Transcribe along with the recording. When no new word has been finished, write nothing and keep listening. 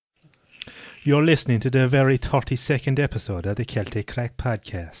You're listening to the very 32nd episode of the Celtic Crack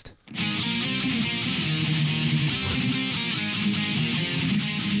Podcast.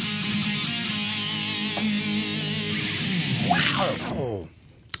 Wow.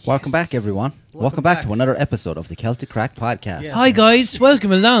 Welcome back, everyone. Welcome back to another episode of the Celtic Crack Podcast. Yes. Hi, guys.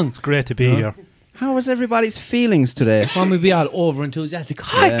 Welcome along. It's great to be here. How was everybody's feelings today? Why don't we be all over enthusiastic?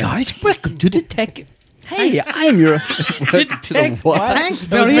 Hi, guys. Welcome to the Tech. Hey, I'm your... Thanks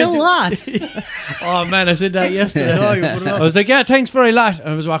very lot. Oh, man, I said that yesterday. I was like, yeah, thanks very lot. And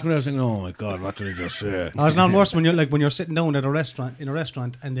I was walking around thinking, oh, my God, what did I just say? Oh, it's not worse when you're sitting down at a restaurant,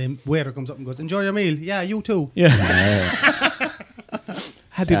 and the waiter comes up and goes, enjoy your meal. Yeah, you too. Yeah.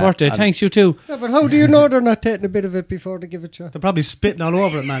 Happy birthday. Thanks, you too. Yeah, but how do you know they're not taking a bit of it before they give it to you? They're probably spitting all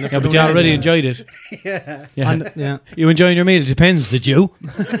over it, man. Yeah, but you already enjoyed it. Yeah. Yeah. You enjoying your meal? It depends. Did you?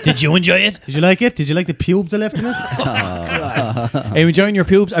 Did you enjoy it? Did you like it? Did you like the pubes I left in it? Are you enjoying your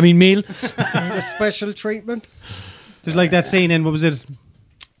pubes? I mean, meal? The special treatment. Just like that scene in, what was it?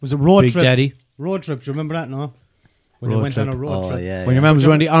 Was it Road Big Trip? Daddy. Road Trip, do you remember that, no? When Road they went Trip. on a road trip. Yeah, When your man was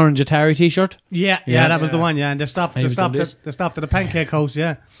wearing the orange Atari t-shirt? Yeah, that was the one, yeah. And they stopped at the pancake house,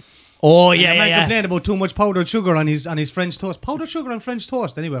 yeah. Oh, And yeah, the man yeah. complained about too much powdered sugar on his French toast. Powdered sugar on French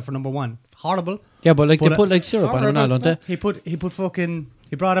toast, anyway, for number one. Horrible. Yeah, but like But they put like syrup on it and all, don't they? He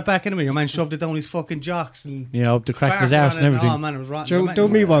brought it back anyway. Your man shoved it down his fucking jocks and Yeah, up the crack of his farted arse on and it. everything. Oh man, it was rotten. Do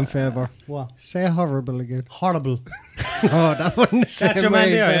me one favour. What? Say horrible again. Horrible. Oh, that wasn't the same your man way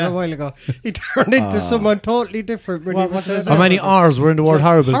he there, said yeah? a while ago. He turned into someone totally different when he was saying How many R's were in the word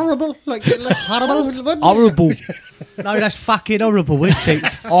horrible? horrible. Like horrible. Horrible. No, that's fucking horrible, wait,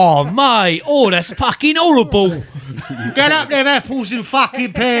 cheeks. Oh, my. Oh, that's fucking horrible. Get up there, apples and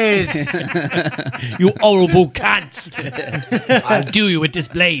fucking pears. You horrible cunts. I'll do you with this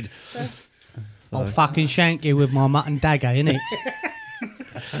blade. I'll fucking shank you with my mutton dagger, innit?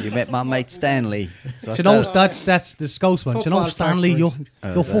 You met my mate Stanley. So You know, that's the Scouse one. Do you know Football Stanley? You're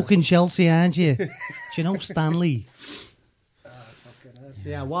factories. fucking Chelsea, aren't you? Do you know Stanley?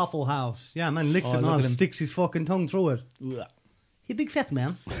 Yeah, Waffle House. Yeah, man, licks it and look all, at him. sticks his fucking tongue through it. You big fat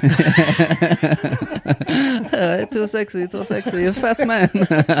man. too sexy, you fat man.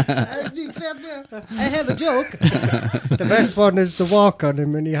 Big fat man. I have a joke. The best one is the walk on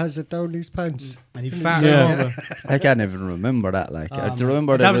him and he has it down his pants. And he farted Yeah. over. I can't even remember that. Like, I do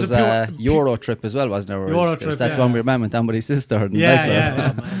remember that there was was a a Euro trip as well, wasn't there? Euro There was trip, that yeah. one where your man went down with his sister. And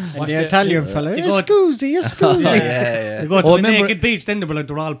Yeah. And the Italian fella, you go- scusi, scusi. Yeah. They go to Oh, the remember- naked beach, then they were like,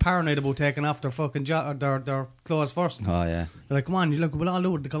 they're all paranoid about taking off their fucking their clothes first. Oh, yeah. They're like, come on, we'll all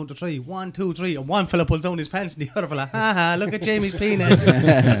do it, the count to three. 1, 2, 3. And one fella pulls down his pants and the other fella, haha, look at Jamie's penis.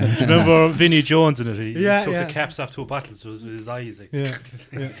 Remember Vinnie Jones in it? He Yeah, took yeah. the caps off 2 bottles with his eyes. Like. Yeah.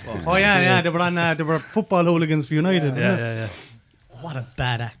 Oh yeah, they were on. They were football hooligans for United. Yeah. What a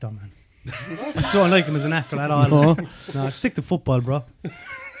bad actor, man. I don't like him as an actor at all. No, stick to football, bro.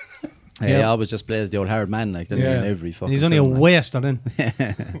 He always just plays the old hard man, like, doesn't he, in every fucking And he's only a film, like. waster then.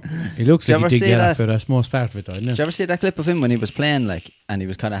 He looks Did you like ever he did see get that? off it. That's most part of it, though, isn't Did it? you ever see that clip of him when he was playing, like, and he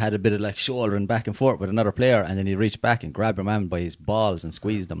was kind of had a bit of like shouldering back and forth with another player, and then he reached back and grabbed your man by his balls and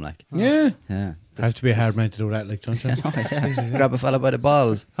squeezed him, like, Yeah. yeah, Have to be a hard man to do that, like, don't you? grab a fella by the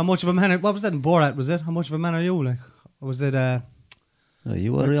balls. How much of a man? What was that in Borat? Was it? How much of a man are you? Like, or was it? Oh,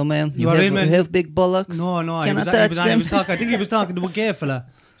 you a real man? You a real man? You have big bollocks? No. He Cannot was touch them. talking. I think he was talking to a gay fella.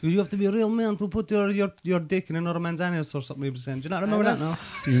 So you have to be a real man to put your dick in another man's anus or something. He was saying. Do you not remember that? No.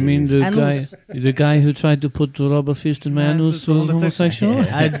 You mean the Anus. guy who tried to put the rubber fist in my anus was homosexual?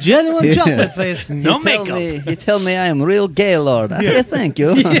 A genuine chocolate face. No He makeup. tell me I am real gay lord. I say thank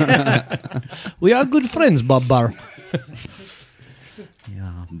you. We are good friends, Bob Barr.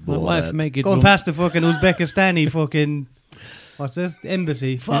 Yeah, My wife make it. Going past the fucking Uzbekistani fucking, what's it?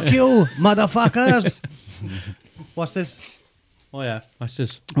 Embassy. Fuck you, motherfuckers. What's this? Oh yeah, watch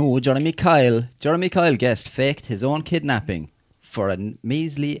this. Oh, Jeremy Kyle Guest faked his own kidnapping for a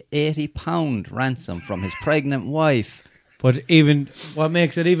measly £80 ransom from his pregnant wife. But even what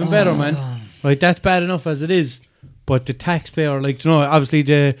makes it even better, man? Right, that's bad enough as it is. But the taxpayer, like, you know, obviously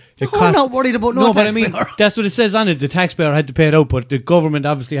the cost. I'm not worried about no but I taxpayer. mean, that's what it says on it. The taxpayer had to pay it out, but the government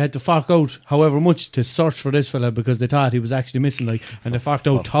obviously had to fork out however much to search for this fella because they thought he was actually missing, like, and they forked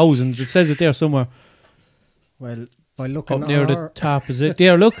out thousands. It says it there somewhere. Well, by looking Up near at the our, top, is it?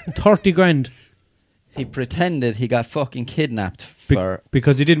 There, look, 30 grand. He pretended he got fucking kidnapped for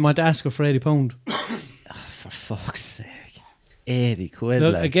Because he didn't want to ask her for £80. for fuck's sake. 80 quid.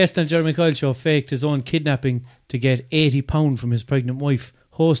 Look, like. a guest on Jeremy Kyle show faked his own kidnapping to get £80 from his pregnant wife.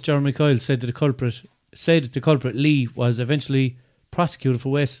 Host Jeremy Kyle said that the culprit Lee was eventually prosecuted for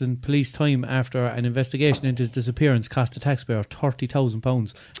wasting police time after an investigation into his disappearance cost the taxpayer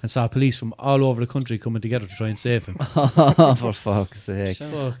 £30,000 and saw police from all over the country coming together to try and save him. Oh, for fuck's sake.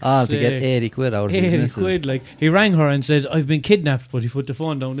 To get 80 quid out of his 80 missus. quid, like, he rang her and said, I've been kidnapped, but he put the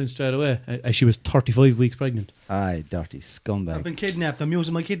phone down then straight away. As she was 35 weeks pregnant. Aye, dirty I've scumbag. been kidnapped. I'm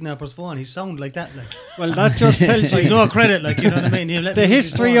using my kidnapper's phone. He sound like that. Like, Well, that just tells like you no credit. Like, you know what I mean? He'll let the me use his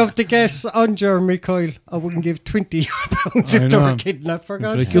history phone. of the guests on Jeremy Kyle. I wouldn't give £20 I if they know. were kidnapped, for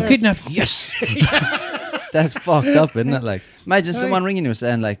God's Like, you're sake. kidnapped? Yes! That's fucked up, isn't it? Like, imagine someone ringing you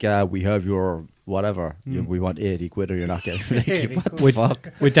saying, like, we have your whatever. We want 80 quid or you're not getting it. Like, what the fuck?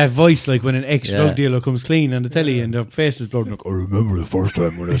 With that voice, like when an ex-drug Yeah. dealer comes clean on the telly and their face is blown, like, I remember the first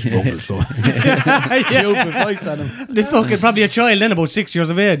time when I smuggled stuff. stupid voice on him. They fucking probably a child then, about 6 years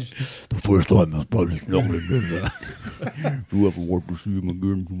of age. The first time I was probably smuggling. If you ever want to see him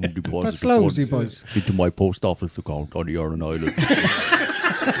again, you can deposit That's the lousy, funds boys. into my post office account on the Iron Island.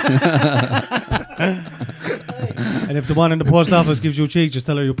 And if the one in the post office gives you a cheek, just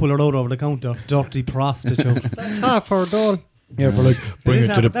tell her you pull her out over the counter. Dirty prostitute. That's half our dole. Yeah, but like, Bring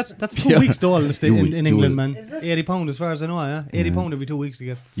it to the... That's 2 weeks dole in You England, will. man. £80 as far as I know, yeah? £80 every 2 weeks to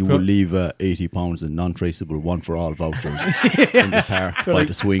get. You will leave £80 in non-traceable one-for-all vouchers in the car by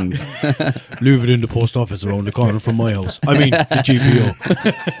the swings. Leave it in the post office around the corner from my house. I mean, the GPO.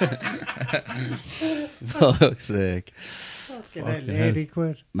 Fuck's sake. Fucking hell, 80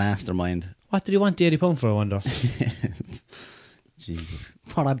 quid. Mastermind. what did he want the £80 for, I wonder? Jesus.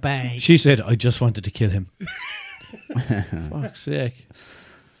 For a bag. She said, I just wanted to kill him. Fuck's sake.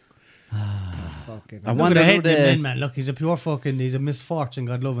 Fucking I Look at wonder the who head in him, the... man. Look, he's a pure fucking, he's a misfortune,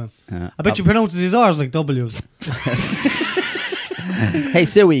 God love him. I I bet you pronounces his R's like W's. Hey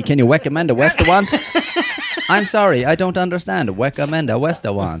Siri, can you recommend a Western one? I'm sorry, I don't understand. Recommend a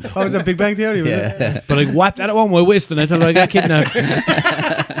Western one. Oh, was that Big Bang Theory? Was it? Yeah. But I whapped that at one my waist and I told her I got kidnapped.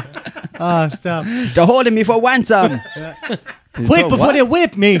 Ah, stop. They're holding me for ransom. Quick before What? they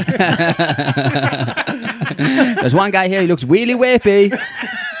whip me. There's one guy here, he looks really whippy.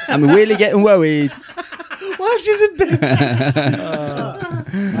 I'm really getting worried. While she's in bed.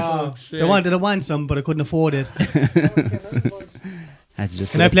 They wanted a ransom, but I couldn't afford it. Had to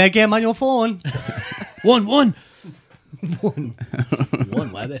just Can I play a game on your phone? One. One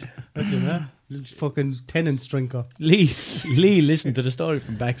wabbit. That's it, man. Little fucking tenants drinker. Lee listened to the story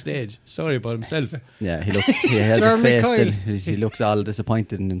from backstage. Sorry about himself. Yeah, he has a Jeremy face Kyle. still. He looks all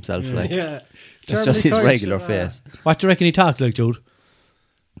disappointed in himself. Like, Yeah. that's just his regular face. What do you reckon he talks like, Jude?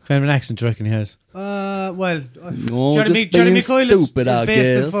 What kind of an accent do you reckon he has? Well, No, Jeremy just being Kyle is stupid, I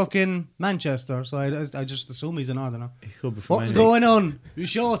based in guess. fucking Manchester, so I just assume he's a northerner. He could be from What's England. going on? You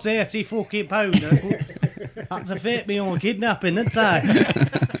sure it's 80 fucking pound? That's a fake me on kidnapping, isn't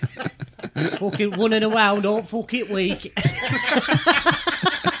it? Fucking running around all fucking week.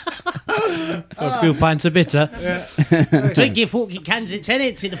 A few pints of bitter. Drinking fucking cans of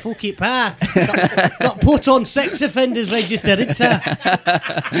tenants in the fucking park. Got put on sex offenders register, didn't I?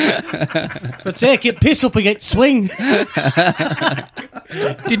 For taking piss up against swing.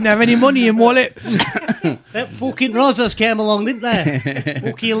 Didn't have any money in wallet. That fucking Rosas came along, didn't they?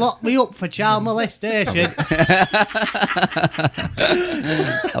 Fucking locked me up for child molestation.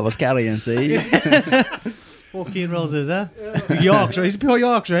 I was carrying, see? Fucking Rosas, huh? Yorkshire, he's a pure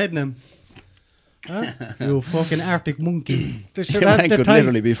Yorkshire, isn't him? Huh? You fucking Arctic monkey. They Your should have man the could time.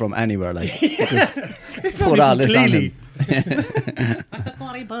 literally be from anywhere. Like, put all this on him. What's the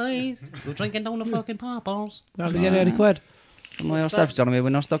story, boys? You're drinking down the fucking pawpaws. Well, get 80 quid. Know yourself, Johnny. We're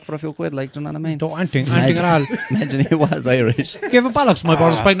not stuck for a few quid, like, do you know what I mean? Don't anything at all. Imagine he was Irish. Give a bollocks, my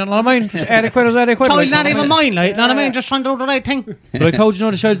brother's pregnant, know what I mean? 80 quid is 80 quid. Child, like, not know even what I mean? mine, like, know what I mean? Just trying to do the right thing. But like, how do you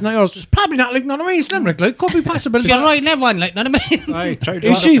know the child's not yours? It's probably not, like, know what I mean? Slim, like, could be possible. You're right in everyone, like, know what I mean?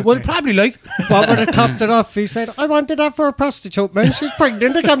 Is she? Well, probably, like. What would have topped it off? He said, I wanted that for a prostitute, man. She's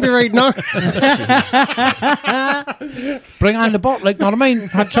pregnant. It can't be right now. Bring on the boat, like, know what I mean?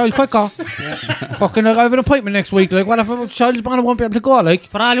 Have child quicker. Fucking, like, I have an appointment next week. Like, what if a child's born and won't be able to go, like?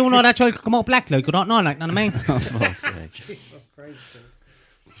 For all you know, that child could come out black, like, you don't know, like, know what I mean? Oh, fuck's sake.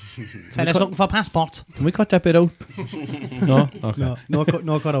 Fella's looking for passports. Can we cut that bit out? No? Okay. No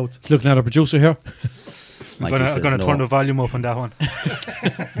cutouts. It's looking at our producer here. Mikey I'm says going to no. turn the volume up on that one.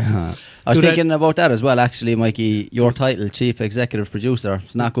 I was Do that- thinking about that as well, actually, Mikey. Your title, Chief Executive Producer,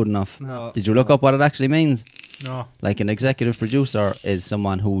 is not good enough. No. Did you look up what it actually means? No. Like, an executive producer is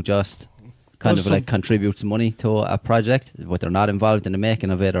someone who just kind of like contributes money to a project, but they're not involved in the making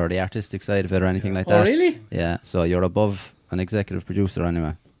of it or the artistic side of it or anything like that. Oh, really? Yeah, so you're above an executive producer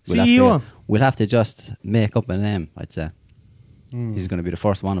anyway. CEO? We'll have to just make up a name, I'd say. He's going to be the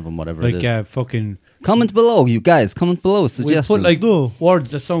first one of them, whatever it is. Like fucking. Comment below, you guys. Comment below. We Suggestions. put like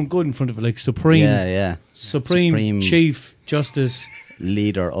words that sound good in front of it, like Supreme, yeah. Supreme Chief Justice,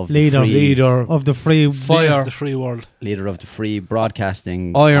 Leader of Leader. the free, Leader Of the free Fire, The free world. leader of the free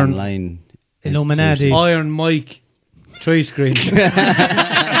broadcasting Iron. online Illuminati. institution. Iron Mike, Tree Screen.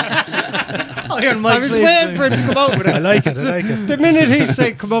 Iron I was waiting for him to come out with it. I like it. I like it. The minute he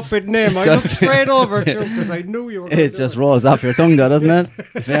said come up with name, I Just- looked straight over to him because I knew you were going It just rolls off your tongue, though, doesn't it?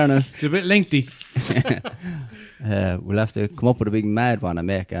 In fairness. It's a bit lengthy. We'll have to come up with a big mad one and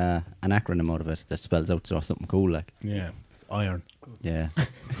make an acronym out of it that spells out something cool, like. Yeah, Iron. Yeah.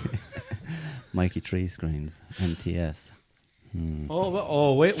 Mikey Tree Screens, MTS.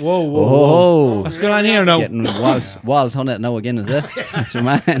 Oh, wait, whoa. Oh, What's going on here now? getting walls on it now again, is it? That's your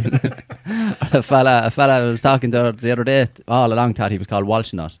man. a fella I was talking to the other day, all along thought he was called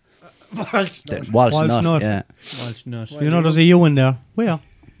Walshnut. Walshnut. Walshnut, Walshnut. yeah. Walsh nut. You know, there's a U in there. Where?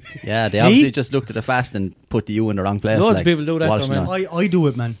 Yeah, they obviously just looked at the fast and put the U in the wrong place. Loads of like, people do that though, man. Walshnut. I do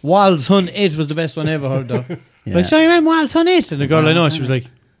it, man. Walls Hunt 8 was the best one I ever heard though. Yeah. Like, sorry man, Walls Hunt 8. And the girl I know, she was like,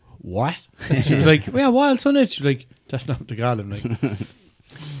 what? She was like, yeah, Walls Hunt 8. She was like, that's not what they call him. Like,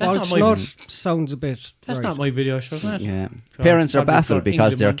 that's not my, Walshnut sounds a bit. that's right. not my video show, isn't it? Yeah. Sure. Parents are Probably baffled for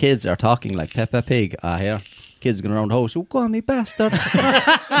because their England, kids are talking like Peppa Pig. Here. Kids going around the house. Oh, go on, me bastard.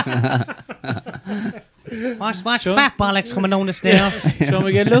 Watch fat bollocks coming down the stairs. Show me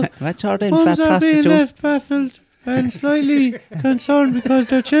again, look. What's her name? Mums Fat are being prostitute. left baffled and slightly concerned because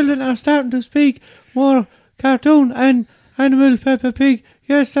their children are starting to speak more cartoon and animal Peppa Pig.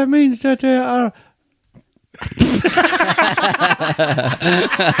 Yes, that means that they are.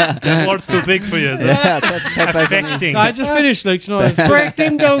 That word's too big for you, is it? Yeah, Peppa Pig. Affecting. I just finished, like, you know. Break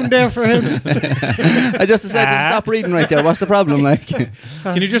them down there for him. I just decided to stop reading right there. What's the problem? Like,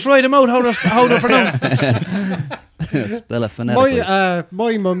 Can you just write them out how they're pronounced? spell it phonetically.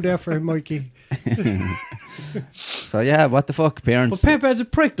 My mum there for him, Mikey. So yeah, what the fuck, But parents? Peppa's a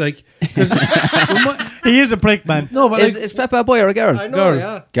prick, like. 'cause He is a prick, man. no, but like, Is Peppa a boy or a girl? I know, Girl.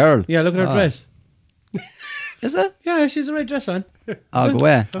 yeah. Girl. yeah, look at her Ah. dress. Is it? Yeah, she's a red dress on. Oh, go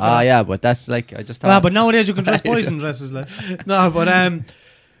away. Yeah, but that's like I just thought. Ah, but nowadays you can dress boys in dresses, like. No, but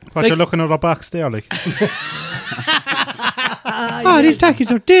What, you're looking at our box there, like. these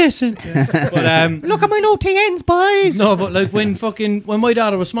tackies are decent. But Look at my new TNs, boys. no, but like when my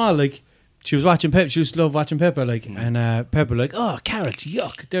daughter was small, like she was watching Peppa, she used to love watching Peppa, like, and Peppa like, oh, carrots,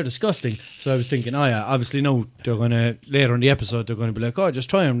 yuck, they're disgusting. So I was thinking, oh yeah, obviously no, they're gonna later in the episode they're gonna be like, oh, just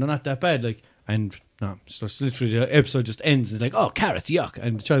try them, they're not that bad, like, and no, so it's literally the episode just ends. It's like, oh, carrots, yuck,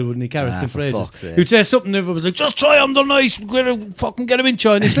 and the child wouldn't eat carrots then For for ages. fuck's sake. He'd say something if it was like, just try them, they're nice, we're gonna fucking get them in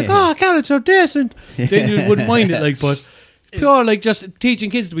China. It's like, oh, carrots are decent. Then you wouldn't mind it, like, but. Pure, like, just teaching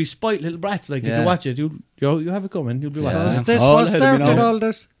kids to be spite little brats. Like, if Yeah. you watch it, you have it coming. You'll be watching So Yeah. is this All what ahead of me started now. all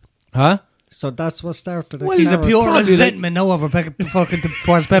this? Huh? So that's what started it. Well, He's a Carrots. pure Probably resentment now over fucking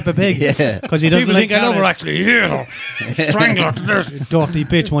towards Peppa Pig. Yeah. Because he doesn't People like think I love her, carrots. actually. Here, though. Strangle her to this. Dirty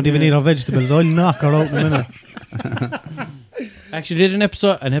bitch won't even eat her vegetables. I'll knock her out in a minute. I actually did an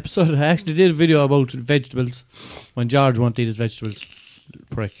episode. I actually did a video about vegetables when George won't eat his vegetables.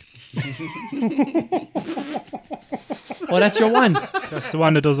 Prick. Oh, that's your one. That's the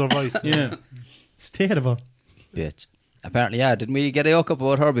one that does our voice. Yeah. State of her. Bitch. Apparently, yeah. Didn't we get a hook up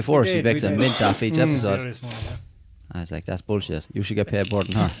about her before? We She did, makes we a did. mint off each episode. Serious one, yeah. I was like, that's bullshit. You should get paid more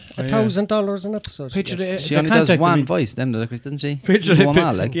than her. $1,000 an episode. Picture the, She they only does contacted one me. voice, then, didn't she? Picture Do they, them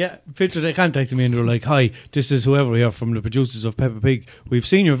all, like. they contacted me and they were like, "Hi, this is whoever here from the producers of Peppa Pig. We've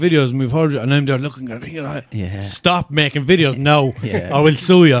seen your videos and we've heard it." And I'm there looking at it, you know, Yeah. stop making videos now. Yeah. I will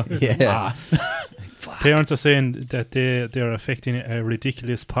sue you. Yeah. Parents are saying that they're affecting a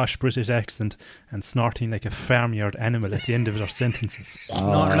ridiculous posh British accent and snorting like a farmyard animal at the end of their sentences.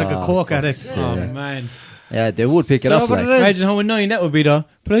 Not like a coke addict. Oh man. Yeah, they would pick it So up, what like. it is- Imagine how annoying that would be, though.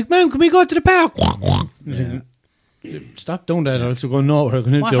 But like, Mum, can we go to the park? Stop doing that, or else we're going nowhere.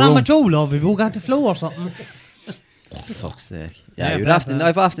 Going into What's the wrong room. with you, love? Have you got the flu or something? For fuck's sake. Yeah, Yeah, you'd bad, often, bad.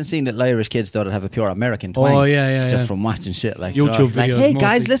 I've often seen little Irish kids though that have a pure American twang. Oh, yeah, Just yeah. from watching shit like YouTube like, videos hey mostly.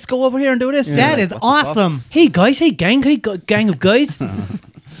 guys, let's go over here and do this. Yeah. You're That like, is what the fuck? awesome. Hey guys, hey gang, gang of guys.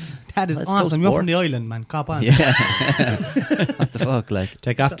 That is Let's go, awesome. You're sport. from the island, man. Cop on. Yeah. What the fuck, like?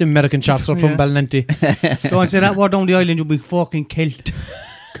 Take off the American shots are from Yeah. Ballinanty. Don't say that word down the island, you'll be fucking kilt.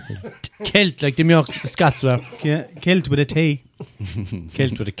 Kilt, like the Yorks, the Scots were. Yeah, kilt with a T.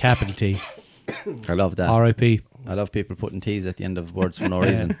 Kilt with a capital T. I love that. R.I.P. I love people putting T's at the end of words for no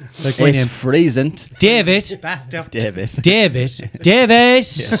reason. Like my It's name. freezing. David. Bastard. David. David. David.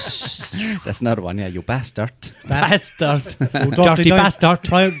 That's another one, yeah, you bastard. Bastard. Oh, Dirty bastard.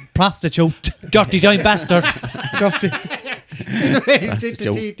 Prostitute. Dirty giant bastard. Dirty.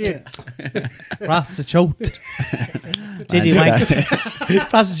 Prostitute. Did he wank?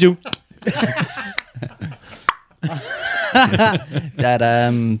 Prostitute.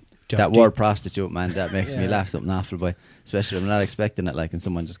 That word prostitute, man, that makes me laugh something awful, boy. Especially if I'm not expecting it, like, and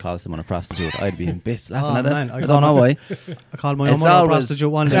someone just calls someone a prostitute, I'd be in bits laughing at it. Man, I don't know why. I called my own It's mother a always-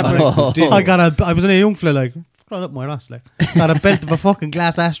 prostitute one day. Oh. I was in a young fella, like, got up my ass, like, got a belt of a fucking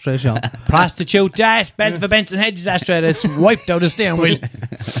glass ashtray shop. Prostitute that. Belt for Benson Hedges ashtray that's wiped out the steering wheel.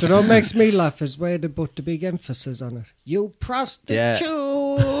 You know what makes me laugh is where they put the big emphasis on it. You prostitute. Yeah.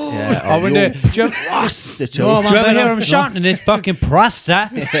 Oh, when you the prostitute. No, do you ever man, hear no. him shouting it? Fucking prosta.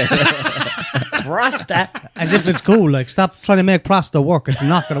 Prosta. As if it's cool, like, stop trying to make prosta work. It's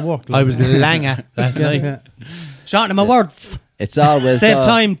not going to work. Like. I was langer last night. Shouting my words. It's always Save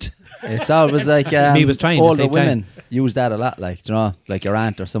timed. It's always like Me was trying to older save time. women use that a lot. Like, you know, like your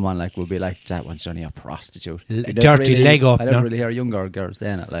aunt or someone like will be like, "That one's only a prostitute." You don't dirty leg up, I don't no? really hear younger girls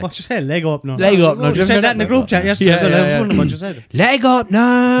saying it. Like, What you say? Leg up now. Leg up now. You said that in the group chat yesterday. Yeah, so I yeah, was yeah. wondering what you said. Leg up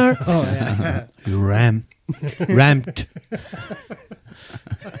now. Oh, yeah. You ramped.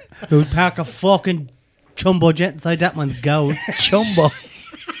 Who'd park a fucking jumbo jet inside that man's gown?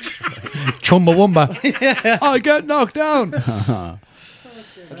 Chumbawamba. I get knocked down.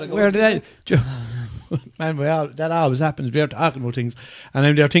 Where did I? Man, that always happens. We're talking about things, and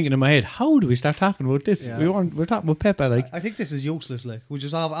I'm there thinking in my head, how do we start talking about this? Yeah. We're talking about Peppa, like I think this is useless. Like, we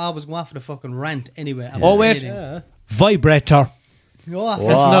just always go after the fucking rant anyway. about Oh, wait. anything. Yeah. vibrator. Oh,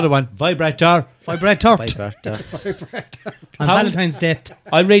 That's another one. Vibrator. vibrator. Vibrator. On How- Valentine's Day.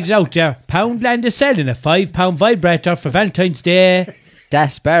 I'll read it out there. Poundland is selling a £5 vibrator for Valentine's Day.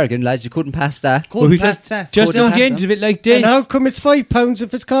 That's bargain, lads. You couldn't pass that. Well, we Couldn't just pass that. just Couldn't on the pass end them. of it like And this. how come it's £5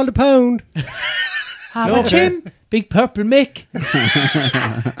 if it's called a pound? How much him? Big purple Mick.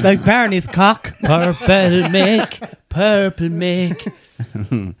 Like Barney's cock. Purple Mick. Purple Mick.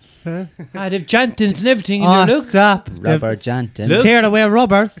 I'd have Jantins and everything in Oh, there, look. stop. Robert Janton. Look. Tear away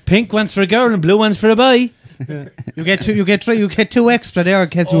rubbers. Pink one's for a girl and blue one's for a boy. You get two. You get three. You get two extra there in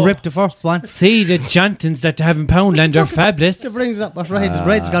case you rip the first one. See, the Jantins that have in Poundland are fabulous. It brings it up. What's right? The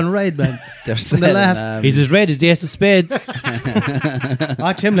red's gone red, man. They're From the left. selling, He's as red as the Ace of Spades.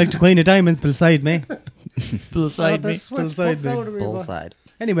 Watch him like the Queen of Diamonds beside me. Beside me. Beside me. bullside.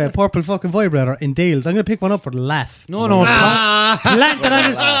 Anyway, purple fucking vibrator in deals. I'm going to pick one up for the laugh. No, no.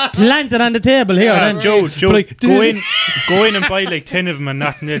 Planted on the table here. then. Joe, like, go in and buy like 10 of them and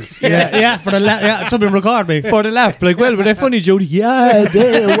nothing else. Yeah, for the laugh. Yeah, somebody record me. For the laugh. Like, well, were they funny, Jody? Yeah,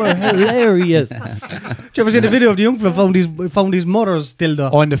 they were hilarious. Did you ever see the video of the young fella found his mother's dildo?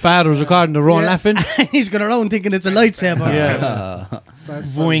 Oh, and the father was recording the Ron Yeah. laughing. He's going around thinking it's a lightsaber. Yeah.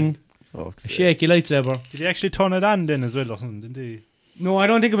 Voing. Folks. Shaky lightsaber. Did you actually turn it on then as well or something? Didn't you? No, I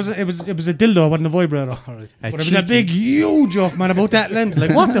don't think it was. It was a dildo, it wasn't a vibrator. All right. But it was a big, huge joke, man, about that length.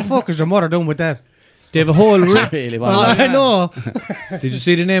 Like, what the fuck is your mother doing with that? They have a whole. Really Well, well, I know. Did you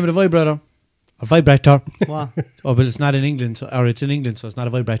see the name of the vibrator? A vibrator. What? Oh, but it's not in England, or it's in England, so it's not a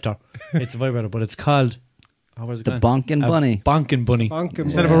vibrator. It's a vibrator, but it's called. How was it The called? Bonkin' A Bunny. Bonkin' Bunny.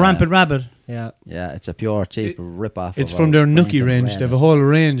 Instead of a rampant rabbit. Yeah. Yeah, it's a pure, cheap rip-off. It's of from our their Nookie Franklin range. brand. They have a whole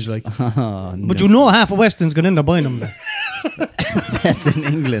range, like. Oh, But you know half of Weston's going in there buying them. Like. that's in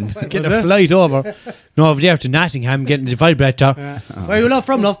England. Get a flight over. No, over there to Nottingham, getting the vibrator. Where you love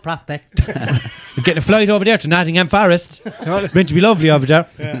from, love? Prospect. Getting a flight over there to Nottingham Forest. Meant to be lovely over there.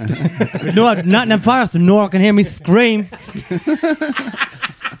 No, not in Forest, and Nora can hear me scream.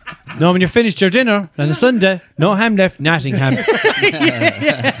 No, when you finished your dinner on a Sunday, no ham left, Nottingham.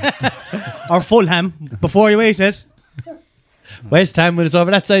 Or full ham before you eat it. West Ham when it's over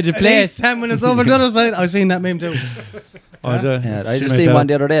that side of the At least place. ham when it's over the other side. I've seen that meme too. Oh, Yeah, I just seen one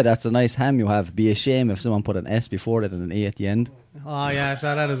the other day. That's a nice ham you have. Be a shame if someone put an S before it and an A at the end. Oh yeah, I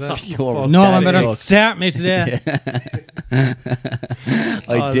saw that as well. Pure No one daddy better jokes. start me today.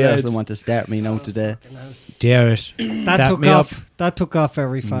 I dare lads. someone to start me now today. Dare it. That Start took me up. off. That took off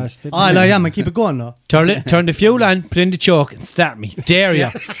very fast. Didn't Oh, it? I am. I keep it going though. Turn the fuel on, put in the choke, and start me. Dare you.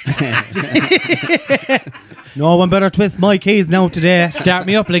 No one better twist my keys now today. Start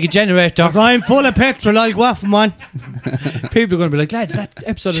me up like a generator. 'Cause I'm full of petrol. I'll go off one. People are going to be like, lads, that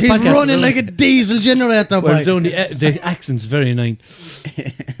episode of She's the podcast. running like a diesel generator. Well, boy. doing the accent's very annoying.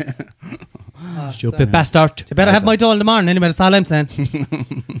 Stupid bastard. You better have my doll in the morning anyway, that's all I'm saying.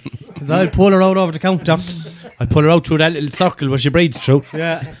 'Cause I'll pull her out over the counter. I pull her out through that little circle where she breathes through.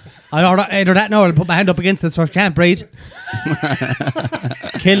 Yeah. Either that now or I'll put my hand up against it so she can't breathe.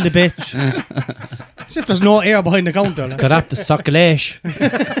 Kill the bitch. As if there's no air behind the counter. Like. Cut off the circulation.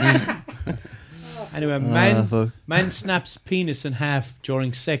 Anyway, man snaps penis in half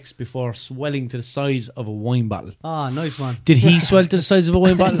during sex before swelling to the size of a wine bottle. Ah, nice one. Did he swell to the size of a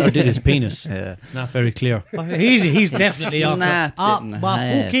wine bottle, or did his penis? Yeah. Not very clear. He's definitely on. Snapped it in My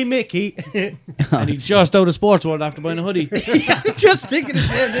half. fucking Mickey. And he's just out of Sports World after buying a hoodie. Just thinking the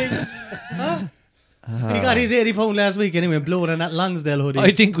same thing. He got his £80 last week anyway, blowing on that Lonsdale hoodie.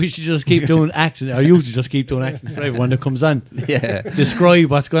 I think we should just keep doing accents, or you should just keep doing accents for everyone that comes on. Yeah. Describe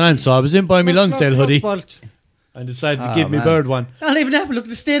what's going on. So I was in buying my Lonsdale hoodie Bolt. and decided to Oh, give me man. Bird one. Not even that, but look at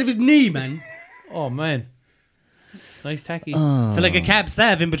the state of his knee, man. Oh, man. Nice tacky. It's like a cab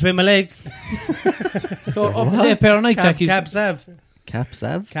sav in between my legs. So up to a pair of night tackies. Cab sav. Cap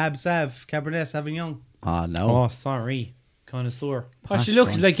Sav? Cab sav. Cabernet Sauvignon. Oh, no. Oh, sorry. Connoisseur. Posh She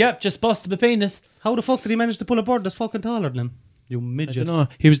looked one. like, yep, just busted my penis. How the fuck did he manage to pull a bird that's fucking taller than him? You I midget. don't know.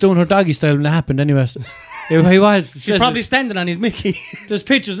 He was doing her doggy style when it happened anyway. He was. She's probably standing on his Mickey. There's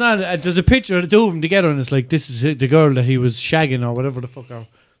pictures now. There's a picture of the two of them together, and it's like this is the girl that he was shagging or whatever the fuck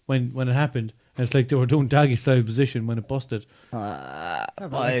when it happened. And it's like they were doing doggy style position when it busted.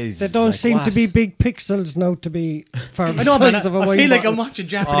 Boys, They don't like, seem what? to be big pixels now to be for I the know, man. size of a I wine feel like bottle. I'm watching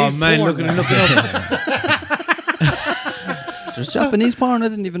Japanese Oh man, porn. looking up. There's Japanese porn, I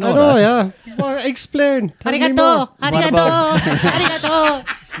didn't even know I know, that. yeah. Well, explain. Tell me more. Arigato, What arigato,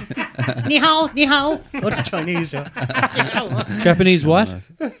 arigato. Ni hao, ni hao. What's Chinese? Yeah? Japanese what?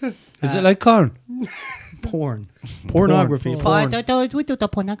 Is it like corn? Porn. Pornography. Porn. We do the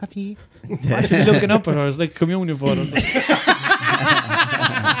pornography. Actually looking up at her, it's like communion photos.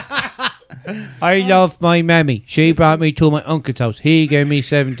 I love my mammy. She brought me to my uncle's house. He gave me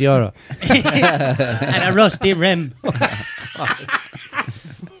 €70. And a rusty rim.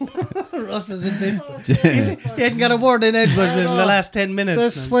 Russ is invincible. He hadn't got a word in Edwards in the last 10 minutes. The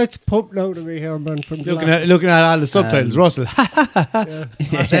man. sweat's pumping out of me here, man, from looking Glasgow. at all the subtitles. Russell.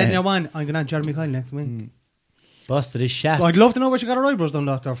 I'm saying you one. I'm going to have Jeremy Kyle next week. Busted his shaft. Well, I'd love to know where she got her eyebrows done,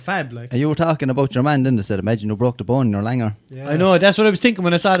 Doctor. Fab, like. You were talking about your man, didn't you? Said, imagine you broke the bone in your langer. Yeah. I know, that's what I was thinking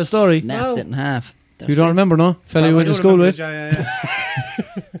when I saw the story. Snapped it in half. You don't remember, no? Fellow you I went to do school remember with? it,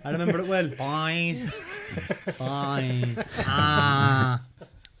 yeah. I remember it well. Boys.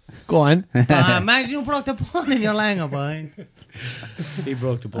 Go on. Imagine you broke the bone in your langer, boys. He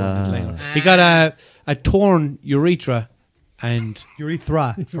broke the bone. He got a torn urethra and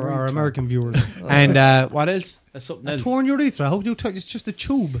Urethra for our American viewers. what else? Something A else. torn urethra. How do you touch? It's just a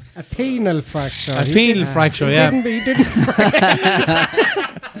tube. A penile fracture. A He penile did- fracture, he yeah. didn't.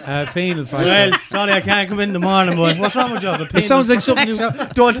 A penile fracture. Well, sorry, I can't come in the morning, boy. What's wrong with you? It sounds like something you-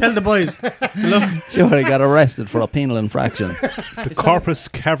 Don't tell the boys. Look, You already got arrested for a penal infraction. The corpus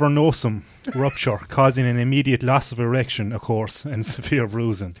cavernosum rupture, causing an immediate loss of erection, of course, and severe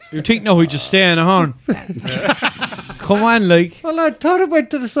bruising. You think no, he just stay on a horn. Come on, like. Well, I thought it went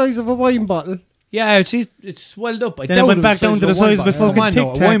to the size of a wine bottle. Yeah, it's swelled up. I Then it doubt went was back down to the size of a wine bottle. fucking Come on, no,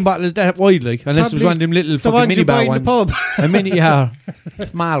 Tic a Tac. wine bottle is that wide, like, unless it was Probably one of them little The fucking ones you buy minibar in the ones. pub. A mini, yeah,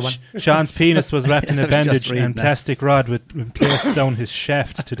 small one. Sean's penis was wrapped in a I was just bandage reading and that. plastic rod with placed down his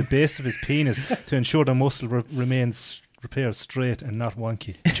shaft to the base of his penis to ensure the muscle remains repaired straight and not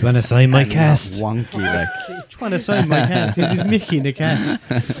wonky. Do you want to sign my cast? Wonky, like. trying to sign my cast. This is Mickey in the cast.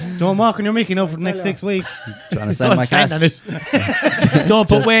 Don't mark on your Mickey now for the next 6 weeks. Trying to sign my stand cast. on it. Don't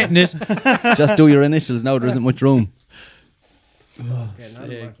put weight in it. Just do your initials now. There isn't much room.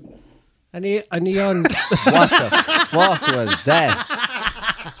 And he on. What the fuck was that?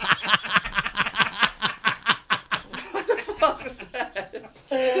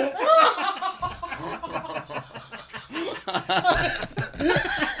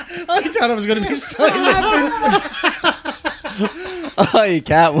 I thought I was going to be silent. I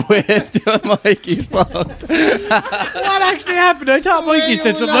can't wait. Mikey's fucked. What actually happened? I thought Mikey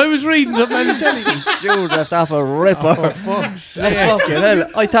said something. I was reading something on the telly. Stu left off a ripper. Fucking hell.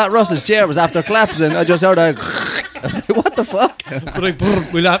 I thought Russell's chair was after collapsing. I just heard a. I was like, what the fuck? But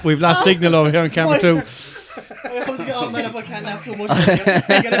like, we've lost signal over here on camera too. I always get all mad if I can't have too much.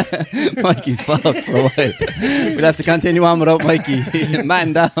 Mikey's fucked for a while. We'll have to continue on without Mikey.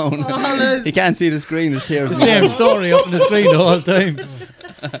 Man down. He can't see the screen. His tears. The same story up on the screen the whole time.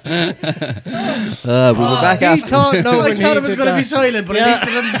 We'll be back He after. thought no I when he thought it was did going to be that. silent, but at least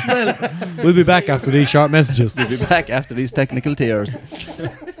it doesn't smell. We'll be back after these short messages. We'll be back after these technical tears.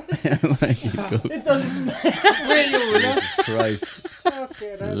 Mikey, go. It doesn't smell. Jesus Christ.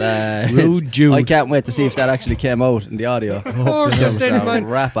 Lads. Rude Jude. I can't wait to see if that actually came out in the audio. Oh, shit, didn't mind.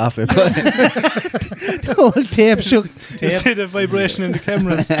 Rap off it. The whole tape shook. You see the vibration in the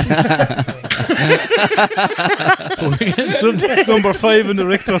cameras. Number 5 in the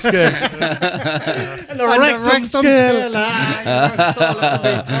Richter scale. And the rectum scale.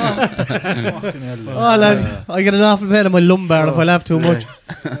 Oh, lad, I get an awful pain in my lumbar if I laugh too much.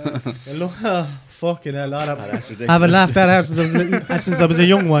 Fucking hell, I haven't laughed that hard since I was a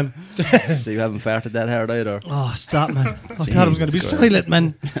young one. So you haven't farted that hard either. Oh, stop, man. I thought I was going to be silent,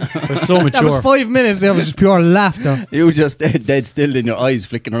 man. We're so That was mature. 5 minutes. That was just pure laughter. You were just dead still in your eyes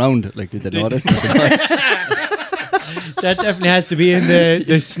flicking around. Like, did they notice? That definitely has to be in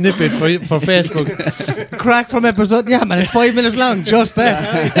the snippet for Facebook. Crack from episode. Yeah, man, it's 5 minutes long. Just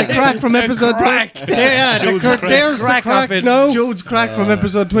that. The crack from episode. Yeah, Jude's there's crack. the crack. No. Jude's crack from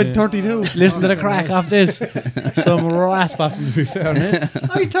episode 32. Listen to the crack off this. Some rasp off him, to be fair, man.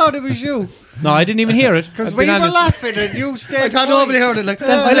 I thought it was you. No, I didn't even hear it. Because I've we been were honest. laughing and you I stayed thought nobody heard it. Like,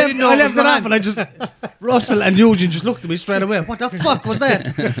 I left it off and I just Russell and Eugene just looked at me straight away. What the fuck was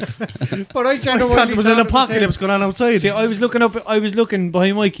that? But I I thought there was an apocalypse going on outside. See, I was looking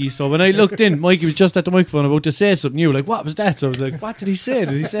behind Mikey, so when I looked in, Mikey was just at the microphone about to say something. You were like, what was that? So I was like, what did he say?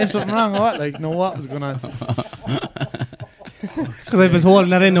 Did he say something wrong or what? Like, no, what was going on? Because I was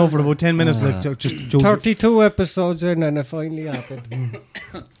holding that in over about 10 minutes. Like, just 32 episodes in and it finally happened.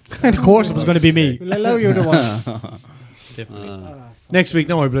 And of course it was going to be me. We'll allow you to watch. Definitely. Next week,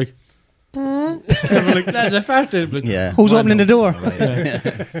 no, I'll be like, like, lads, I farted. Like, Yeah. Who's opening the door?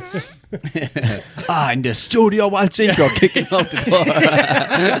 In the studio while Jinko kicking out the door.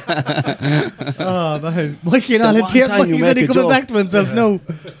 Oh, man. Mikey and all The in one tears. time you Mikey's only make a coming joke. back to himself now.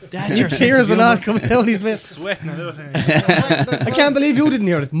 That's your Tears and all coming down his face. Sweating a little. I can't believe you didn't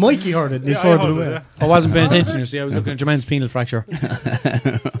hear it. Mikey heard it and he's Yeah, I further heard away. it, yeah. I wasn't paying attention, you see. I was looking at Jermaine's penal fracture.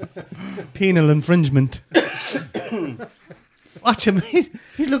 Penal infringement. Watch him.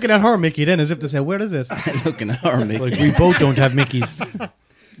 He's looking at her, Mickey, then as if to say, where is it? Looking at her, Mickey. Like, we both don't have Mickeys.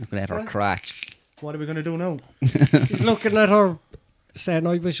 Looking at her crack. What are we going to do now? He's looking at her saying,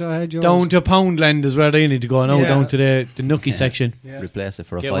 I wish I had yours. Down to Poundland is where they need to go now, Yeah. down to the nookie section. Replace it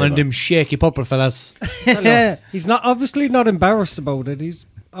for a Get fiver. one of them shaky purple fellas. He's not obviously not embarrassed about it. He's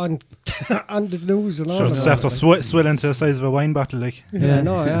on on the news and all Sure, of it's that. after swelling to the size of a wine bottle, like. Yeah,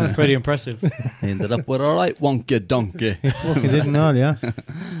 no, yeah. Pretty impressive. Ended up with a right wonky donkey. Fucking didn't know, yeah.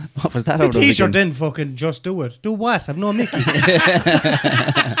 What was that The out of t-shirt again? then fucking just do it. Do what? I've no Mickey. Just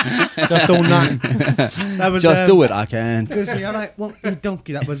don't nothing. That was Just do it, I can't. All right, wonky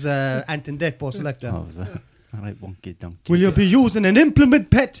donkey. That was Anton Deck, boss select that. Oh, was that? All right, wonky donkey. Will you be using an implement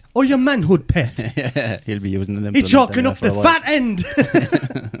pet or your manhood pet? He'll be using an implement. He's chalking anyway up for a the while. fat end.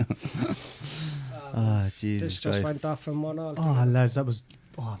 Oh, This Jesus just Christ. went off from one all. Oh, lads, that was...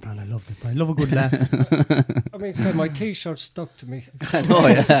 Oh, man, I loved it. I love a good laugh. I mean, so my t-shirt stuck to me. Oh,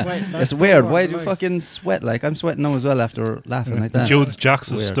 yeah. Sweat, It's that's weird. what Why I do you like. fucking sweat? Like, I'm sweating now as well after laughing like that. Jude's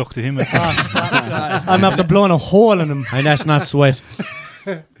jocks was Weird. stuck to him. I'm after blowing a hole in him. And that's not sweat.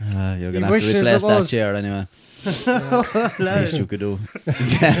 You're He going to have to wishes replace it that was. chair anyway. Least you could do. 2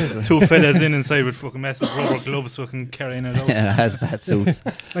 fellas inside with fucking massive rubber gloves fucking carrying it out. Yeah, hazmat suits.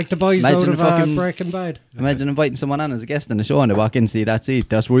 Like the boys Imagine out of the fucking- Breaking Bad. Imagine inviting someone on as a guest on the show and they walk in and see that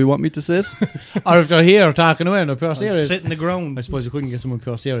seat. That's where you want me to sit? Or if they're here talking away and they're pure serious. Sit in the ground. I suppose you couldn't get someone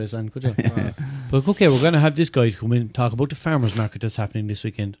pure serious then, could you? But okay, we're going to have this guy come in and talk about the farmers market that's happening this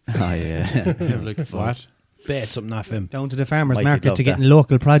weekend. Oh, yeah. You're like, what? Bet something off him. Down to the farmer's Mikey market loved to that. getting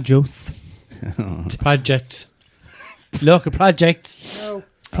local produce. Project. Local project. No.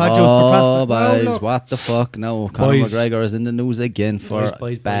 Produce Oh, for profit. boys, look. what the fuck? No, Conor Boys. McGregor is in the news again for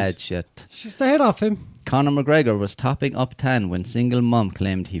Boys. bad shit. She's the head off him. Conor McGregor was topping up 10 when single mum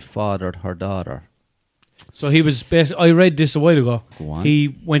claimed he fathered her daughter. So he was I read this a while ago. Go on.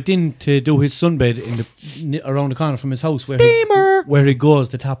 He went in to do his sunbed in the around the corner from his house Steamer! where he goes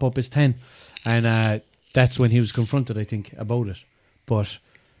to top up his 10. And that's when he was confronted, I think, about it. But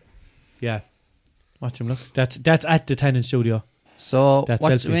yeah. Watch him look. That's at the 10 studio. So, That what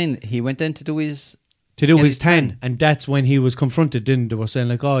do selfie. you mean? He went in to do his... To do Get his his 10, 10. and that's when he was confronted, didn't they? Were saying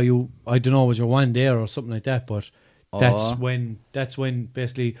like, oh, I don't know, was your one there or something like that, but that's Oh. when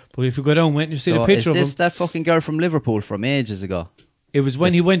basically, but if you go down, when you see So, the is picture of him, this that fucking girl from Liverpool from ages ago? it was when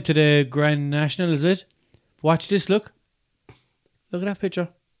this- he went to the Grand National, is it? Watch this, look at that picture.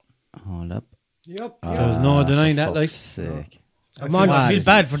 Hold up. Yep. There's no denying for that, like. fuck's sake. I'm on, I feel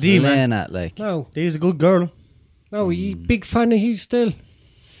bad for Dee, man. Playing that, like. No. Dee's a good girl. No, he big fan of his still.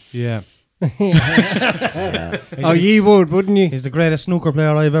 Yeah. Oh, ye would, wouldn't you? He's the greatest snooker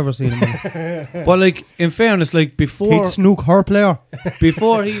player I've ever seen. Man. But like, in fairness, like before, He'd snook her player.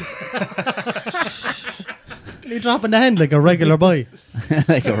 before he, He'd drop in the hand like a regular boy.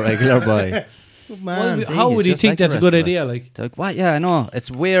 Like a regular boy. Man. See, how he's would he just think like the that's a rest good of us. idea? Like, Like, what? Yeah, I know. It's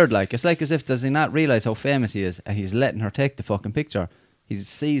weird. Like, it's like as if does he not realize how famous he is, and he's letting her take the fucking picture. He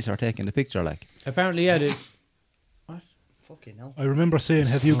sees her taking the picture. Like, apparently, yeah, Fucking hell. I remember saying,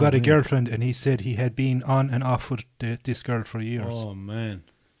 "Have you got a girlfriend?" And he said he had been on and off with this girl for years. oh man,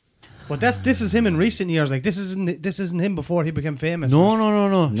 But this is him in recent years. Like this isn't him before he became famous. no.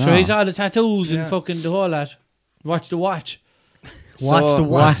 No. Sure, he's all the tattoos Yeah. and fucking the whole lot. Watch the watch. Watch So- the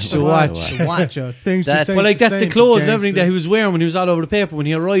watch. the watch. The watch. Things That's- you Well, like think that's the same clothes for and everything that he gangsters. was wearing when he was all over the paper when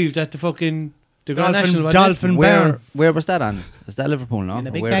he arrived at the fucking the Grand National. wasn't it? Dolphin Barn. where was that on? Is that Liverpool? No, In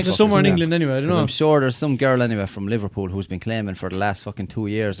a big Where bag the of fuck Somewhere in is it? England anyway. I don't 'Cause know. I'm sure there's some girl anyway from Liverpool who's been claiming for the last fucking 2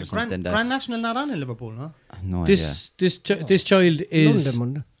 years or something. Grand, that Grand National not on in Liverpool, huh? no idea. This child is. London,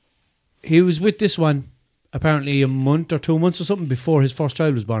 Monday. He was with this one apparently a month or 2 months or something before his first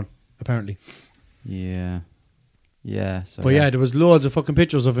child was born. Apparently, Yeah. So but yeah, there was loads of fucking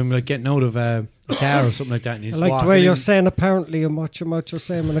pictures of him like getting out of a car or something like that. And I he's like the walking way you're in. saying apparently and what you're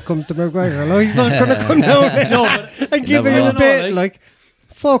saying when it comes to McGregor. Like, he's not going to come down there No, but and give Never him a know, bit. Like,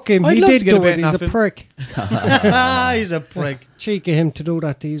 fuck him. I'd He love to did get a do bit it. He's off a him. prick. He's a prick. Cheek of him to do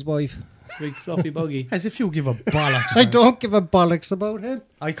that to his wife. big fluffy buggy. As if you give a bollocks. I man. don't give a bollocks about him.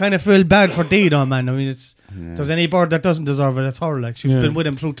 I kind of feel bad for Dee, though, man. I mean, there's any bird that doesn't deserve it. It's her. Like she's Yeah. been with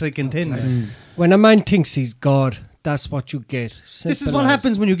him through thick and thin. like. When a man thinks he's God, that's what you get. This is Simple what as.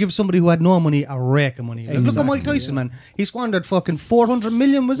 happens when you give somebody who had no money a rake of money. Like, look at Mike Tyson, man. He squandered fucking 400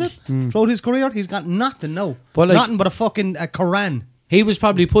 million, was it? Throughout his career, he's got nothing now. But like- nothing but a fucking Quran. He was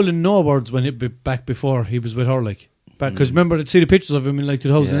probably pulling no words when back before he was with her, like. Because remember, to see the pictures of him in like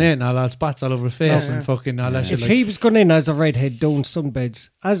 2008 and all that spots all over his face and fucking all that shit. If Like, he was going in as a redhead doing sunbeds,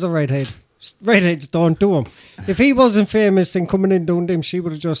 as a redhead, redheads don't do them. If he wasn't famous and coming in doing them, she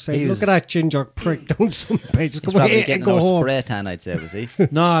would have just said, He "Look was- at that ginger prick doing sunbeds. He's Come probably here getting and go our home." spray tan, I'd say, was he?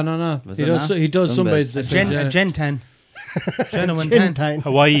 no. Was He it does. not? He does Sunbeds. sunbeds. A They said, gen tan. Genuine tan. Gentine.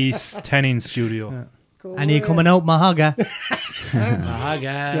 Hawaii's tanning studio. And he coming out Mahaga.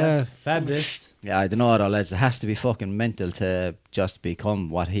 Yeah. Fabulous. Yeah, I don't know though, lads. It has to be fucking mental to just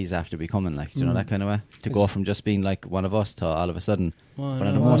become what he's after becoming, like, do you know, that kind of way? To go from just being like one of us to all of a sudden one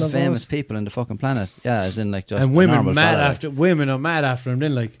of the One most of famous us. people in the fucking planet. Yeah, as in like just And a women normal mad fella, like. after women are mad after him.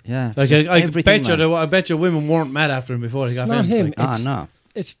 Then like, Yeah, like just I everything, bet you, man. I bet you women weren't mad after him before he It's got not famous. him. Like. It's- no,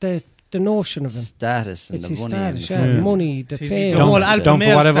 It's the notion of him. status and It's the his money. status, and yeah. Yeah. The money, the The fame. whole Don't alpha for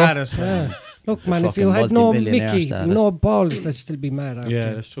male whatever. status. Yeah. Look, man, if fucking you had no multi-millionaire Mickey, status. no balls, they'd still be mad after Yeah,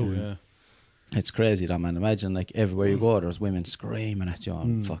 him. that's true. Yeah. It's crazy, that man. Imagine like everywhere you go, there's women screaming at you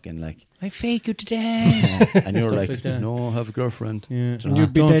and fucking like, I fake you to death. and you're Stuff like, like that. no, have a girlfriend. Yeah. And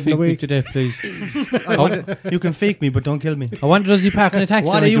you'd be Don't dead in a fake me week. to death, please. You can fake me, but don't kill me. I wonder, does he park in a taxi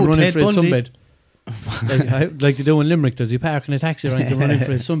What and are he can you, run in Ted for his Bundy? sunbed? like they do in Limerick, does he park in a taxi and he can run in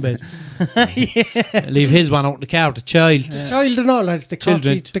for his sunbed? Leave his one out in the car with the child. Child and all has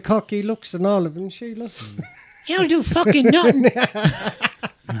Children. the cocky looks and all of them, Sheila. You'll do fucking nothing.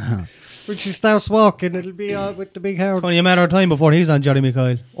 When she starts walking, it'll be with the big hair. It's only a matter of time before he's on Jeremy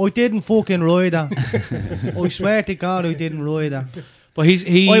Kyle. I didn't fucking ride that. I swear to God I didn't ride that. But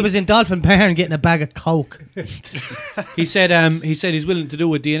he I was in Dolphin Barn getting a bag of coke. he said he's willing to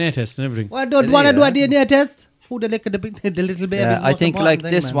do a DNA test and everything. I don't want to do a DNA test. Who the lick of the little baby? Yeah, I think like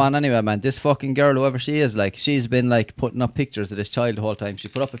this one anyway, man. This fucking girl, whoever she is, like, she's been like putting up pictures of this child the whole time. She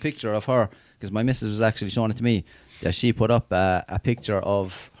put up a picture of her because my missus was actually showing it to me. That she put up a picture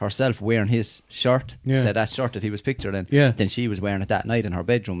of herself wearing his shirt. Yeah. Said that shirt that he was pictured in. Yeah. Then she was wearing it that night in her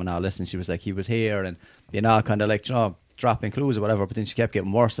bedroom and all this, and she was like, he was here, and you know, kind of like, you know, dropping clues or whatever. But then she kept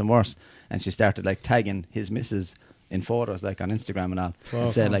getting worse and worse, and she started like tagging his missus in photos, like on Instagram and all,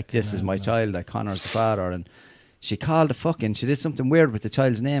 and said like, this is my child, like Connor's the father, and she called she did something weird with the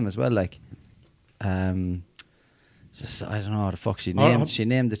child's name as well, like, just, I don't know how the fuck she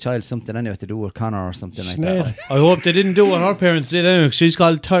named the child something anyway to do with Connor or something like that. Sinead. I hope they didn't do what her parents did anyway. 'Cause she's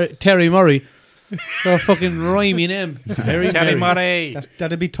called Terry Murray. Her fucking rhymey name. Terry Murray.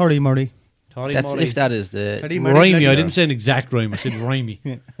 That'd be Terry Murray. Terry That's Murray. if that is the Terry Murray. Rhymey. I didn't say an exact rhyme. I said rhymey.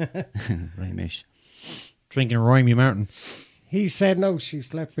 Rhymish. Drinking rhymey Martin. He said no, she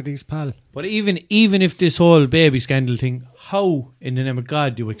slept with his pal. But even if this whole baby scandal thing, how in the name of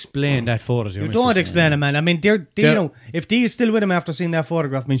God do you explain that photo to your You don't missus? explain it, man. I mean, you know, if Dee is still with him after seeing that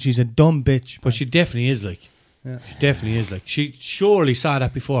photograph, I mean, she's a dumb bitch. But she definitely is like. She definitely is. Like, she surely saw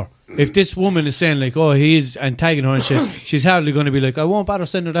that before. If this woman is saying like, "Oh, he is," and tagging her and shit, she's hardly going to be like, "I won't bother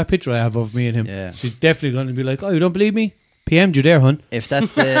sending her that picture I have of me and him." Yeah. She's definitely going to be like, "Oh, you don't believe me? PM'd you there, hun." If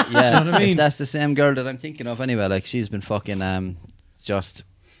that's the yeah, what I mean? if that's the same girl that I'm thinking of anyway, like she's been fucking just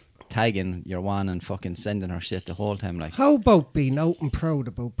tagging your one and fucking sending her shit the whole time, like How about being out and proud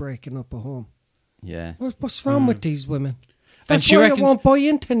about breaking up a home? yeah. What's wrong with these women? And That's she why I reckons- won't buy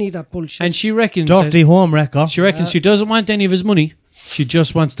into any of that bullshit. And she reckons Dirty home wrecker. that, she reckons she doesn't want any of his money. She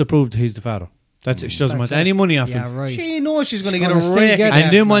just wants to prove that he's the father. That's it. She doesn't That's want it. any money off Yeah, him. right. She knows she's going to She's get a gonna still rake. get of it. And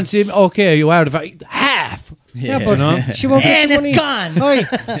that, then once him, okay, you are the father. Half. Yeah, Yeah. but know? she won't get And the it's money. gone.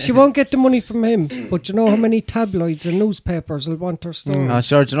 Aye, she won't get the money from him. But you know how many tabloids and newspapers will want her story? Oh,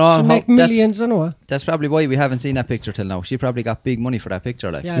 sure, do you know She'll how, make millions anyway. that's probably why we haven't seen that picture till now. She probably got big money for that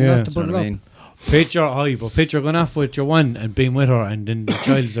picture, like. Yeah, Yeah. not to Do put you know it what up. I mean? Picture going off with your one and being with her, and then the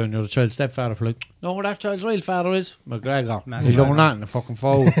child's there and you're the child's stepfather for like, no, where that child's real father is? McGregor. He's doing that in the fucking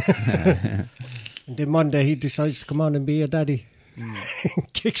foul. And then Monday he decides to come on and be a daddy.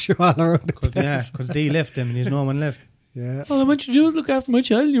 Kicks you all around the Yeah, place. because Dee left him and there's no one left. Yeah. All I want you to do is look after my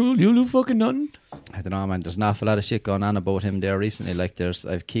child. You do fucking nothing. I don't know, man. There's an awful lot of shit going on about him there recently. Like,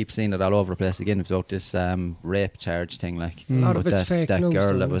 I keep seeing it all over the place again about this rape charge thing. Like, A lot of with it's fake that news,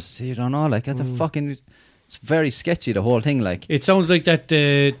 girl though. that was, you don't know, like, that's a fucking. It's very sketchy, the whole thing. Like, It sounds like that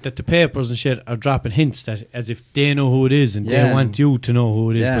the papers and shit are dropping hints that as if they know who it is and Yeah. they want you to know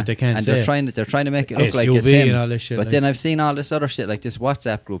who it is, but they can't and say. they're trying to make it look like it's SUV him. and all this shit. But like. then I've seen all this other shit, like this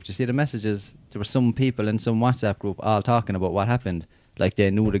WhatsApp group. Do you see the messages? There were some people in some WhatsApp group all talking about what happened. Like,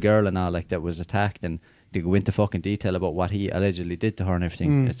 they knew the girl and all, like, that was attacked, and they go into fucking detail about what he allegedly did to her and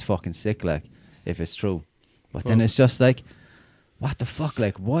everything. It's fucking sick, like, if it's true. But then it's just like, what the fuck?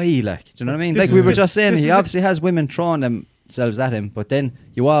 Like, why? Like, do you know what I mean? This Like is- we were this- just saying, this he is a- obviously has women throwing themselves at him, but then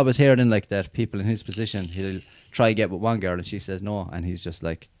you always hear then, like, that people in his position, he'll try to get with one girl and she says no, and he's just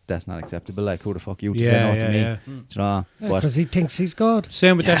like, that's not acceptable. Like, who the fuck you to say no to me? yeah. Do you know? But Because he thinks he's God.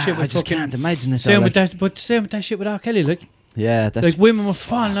 Same with that yeah, shit I with just fucking. can't imagine it. Same though, with like, that, but same with that shit with R. Kelly. Like, yeah, that's like women were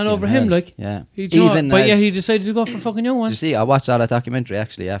falling all over him. hell. Like, yeah. he, do you know, Even but yeah, as- he decided to go for fucking young You ones. see, I watched all that documentary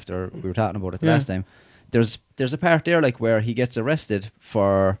actually after we were talking about it Yeah. last time. There's a part there like where he gets arrested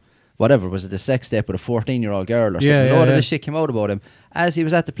for whatever, was it the sex tape with a 14-year-old girl or something? Yeah, A yeah, lot of yeah. this shit came out about him. As he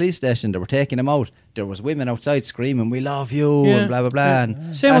was at the police station, they were taking him out. There was women outside screaming, "We love you," Yeah. and blah blah blah. And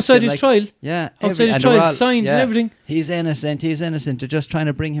Same asking, outside his like, trial. Yeah, Outside his and they were trial, all- signs and everything. He's innocent. He's innocent. They're just trying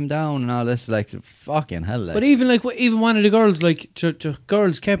to bring him down and all this. Like, fucking hell. Like. But even like even one of the girls, like the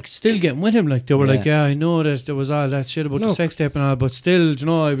girls kept still getting with him. Like they were like, Yeah. yeah, I know that there was all that shit about the Look. sex tape and all, but still, you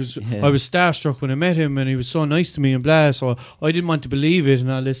know, I was starstruck when I met him, and he was so nice to me and blah. So I didn't want to believe it and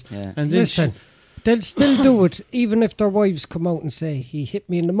all this. Yeah. And then Listen, they'll still do it even if their wives come out and say he hit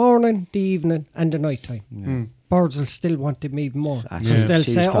me in the morning, the evening, and the night time. Birds will still want him even more. Ah, Because yeah. they'll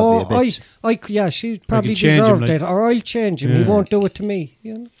she's say, probably a bitch. she probably change him, deserved like- it, or I'll change him. He Yeah. won't do it to me.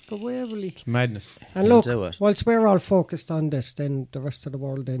 You know, go away, really. it's madness. And He'll look, do it. whilst we're all focused on this, then the rest of the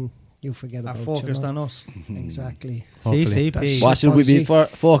world, then you forget Are about focused you on know? us. Exactly. Hopefully. CCP. What should we be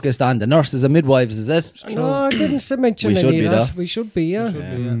Policy. focused on? The nurses and midwives, is it? No, I didn't mention We any should of be, that. though. We should be, yeah.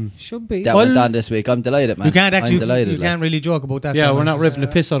 Should be. That Well- went on this week. I'm delighted, man. You can't actually. I'm delighted. You like. can't really joke about that. Yeah, though, we're not man. ripping the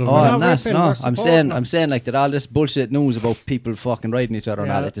piss out of Oh, him. I'm not not. ripping, No, we're I'm supporting saying, them. I'm saying like that. All this bullshit news about people fucking riding each other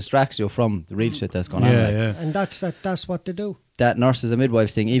and all Yeah. that distracts you from the real shit that's going on. Yeah, Like. yeah. And that's what they do. That nurses and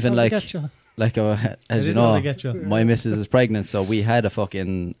midwives thing. Even how they like, get you. as It you is how know, they get you. my missus is pregnant, so we had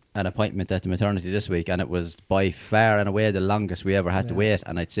an appointment at the maternity this week, and it was by far and away the longest we ever had to wait.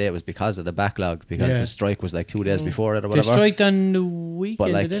 And I'd say it was because of the backlog, because Yeah. the strike was like 2 days before it or They whatever. striked on the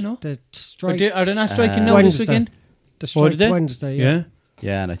weekend, like- did they, no? The Are strike, they not striking now this Wednesday. weekend? the Oh, strike did they? Wednesday, Yeah.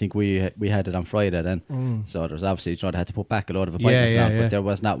 Yeah, and I think we had it on Friday then. So there was obviously, they had to put back a load of appointments Yeah, now, yeah. but there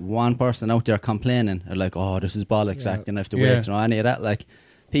was not one person out there complaining, or like, oh, this is bollocks, Yeah. acting, I have to Yeah. wait, you know, any of that. Like,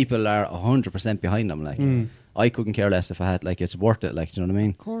 people are 100% behind them. Like, I couldn't care less if I had, like, it's worth it, like, do you know what I mean?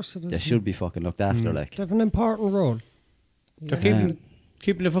 Of course it is. They should be fucking looked after, like. They have an important role. They're Yeah.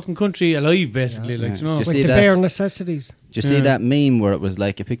 keeping the fucking country alive, basically. Like, you know. Just With see the that- bare necessities. Do you see Yeah. that meme where it was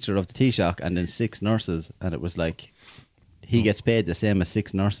like a picture of the Taoiseach and then 6 nurses, and it was like, he gets paid the same as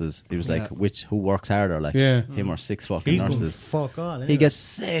 6 nurses. He was like, who works harder, like, Yeah. him or 6 fucking He's going nurses. fuck all. He gets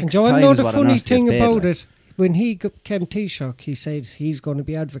 6 And do you times know the what a funny nurse thing gets paid, about like. it? When he came Taoiseach, he said he's going to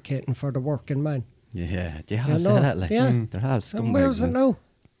be advocating for the working man. Yeah, they You have said know, that, like, yeah. there has And where's it scumbags, now?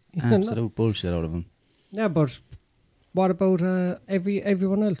 You know? absolute bullshit out of him. Yeah, but what about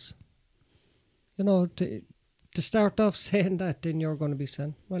everyone else? You know, to start off saying that, then you're going to be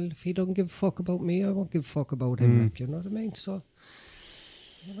saying, well, if he don't give a fuck about me, I won't give a fuck about him. Like, you know what I mean? So,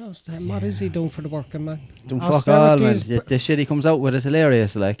 You know, what is he doing for the working man? Don't fuck all, man. Austerity's The shit he comes out with is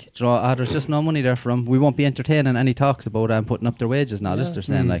hilarious. Like, do you know, there's just no money there for him. We won't be entertaining any talks about putting up their wages now. This they're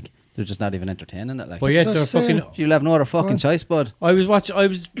saying, like, they're just not even entertaining it. Like, But yet they're Just fucking. you'll have no other fucking choice, bud. I was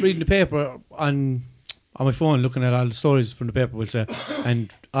reading the paper on my phone, looking at all the stories from the paper, we'll say,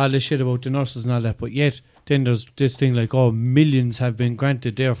 and all this shit about the nurses and all that. But yet, then there's this thing like, oh, millions have been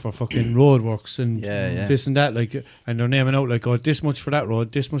granted there for fucking roadworks and Yeah. this and that, like, and they're naming out like, oh, this much for that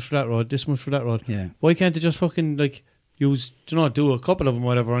road, this much for that road, this much for that road. Yeah. Why can't they just fucking like use, do a couple of them,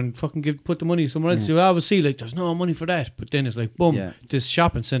 whatever, and fucking put the money somewhere else? You always see like there's no money for that, but then it's like, boom, Yeah. this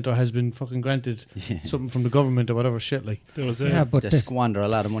shopping centre has been fucking granted something from the government or whatever shit. Like, There was a Yeah, but They squander a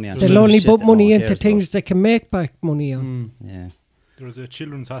lot of money on they'll only shit put that no money one into cares things they can make back money on. mm. about. there was a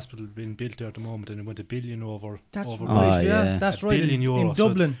children's hospital being built there at the moment, and it went $1 billion over. That's over right, Oh, yeah. That's $1 right. billion In euros.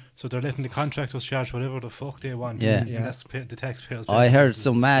 Dublin. So they're letting the contractors charge whatever the fuck they want. Yeah. And that's the taxpayers. I heard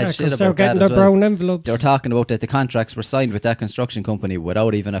some mad Yeah, shit 'cause they're about that getting as their well. brown envelopes. They were talking about that the contracts were signed with that construction company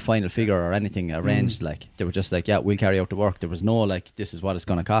without even a final figure or anything arranged. Like, they were just like, yeah, we'll carry out the work. There was no like, this is what it's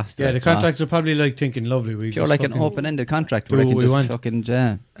going to cost. Yeah, like, the you know. contracts are probably like thinking, lovely. We Pure just like an fucking- open-ended contract do where they what can we just want. fucking,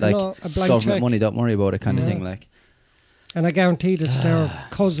 like, No, a blank government check. money, don't worry about it kind of Yeah. thing. Like, And I guarantee it's their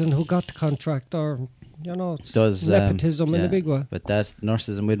cousin who got the contract, or it's Does, nepotism in yeah. a big way. but that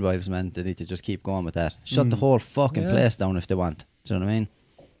nurses and midwives, man, they need to just keep going with that. Shut the whole fucking Yeah. place down if they want. Do you know what I mean?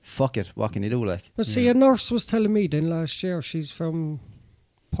 Fuck it. What can you do? Like, But see, a nurse was telling me then last year, she's from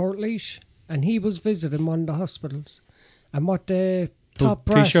Portlaoise, and he was visiting one of the hospitals, and what the top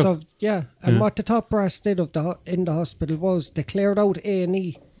brass Taoiseach? of what the top brass did in the hospital was they cleared out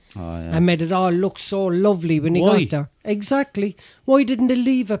A&E. oh yeah. And made it all look so lovely when he Why? got there. Exactly. Why didn't they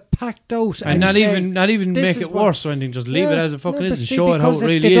leave it packed out And not say, even "This make is it what-" worse or anything. Just leave it Yeah, as it fucking no, is but and see, show it how it because if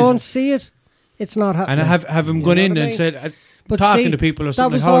really they is. don't see it, it's not happening. And have him You gone know in what I and mean? said, But talking see, to people or that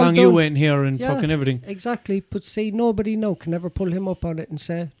something, was like, how all long you done. waiting here and Yeah, fucking everything. Exactly. But see, nobody now can ever pull him up on it and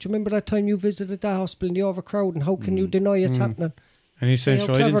say, do you remember that time you visited that hospital in the overcrowding? How can you deny it's happening? And he's saying, See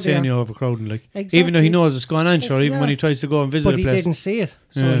how sure, I didn't clever see they any are. overcrowding. Like, Exactly. even though he knows it's going on, sure, Yes, even when yeah. he tries to go and visit But a he place. didn't see it,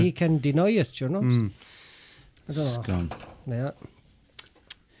 so Yeah. he can deny it, you know? Mm. I don't know. Scum. Yeah.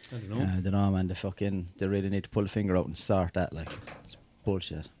 I don't know. I don't know, man. They really need to pull a finger out and sort that. Like, it's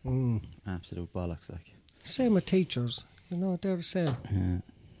bullshit. Absolute bollocks. Like, Same with teachers. They're the same. yeah.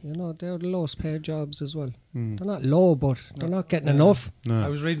 They're the lowest paid jobs as well. They're not low, but they're not getting enough. No. I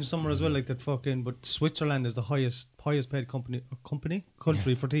was reading somewhere as well, like that fucking. But Switzerland is the highest paid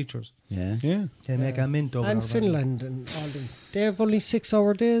country for teachers. Yeah. Yeah. They make a mint over And there, Finland and all them. They have only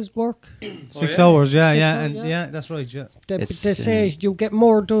 6-hour days work. 6 hours, yeah, 6 yeah, hours, and yeah. yeah, that's right, yeah. They It's, say you get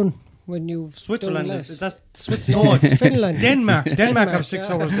more done when you've Switzerland done is less. that's Switzerland. No, it's Finland. Denmark. Denmark have Denmark, 6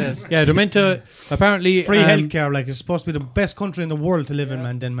 yeah. hours days. Yeah, they're meant to, apparently... Free healthcare, like it's supposed to be the best country in the world to live in,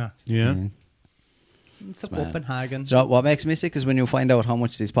 man. Denmark. Yeah. It's a mad. Copenhagen. Do you know what makes me sick is when you find out how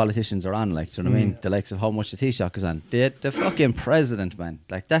much these politicians are on, like, do you know what I mean? The likes of how much the Taoiseach is on. The fucking president, man.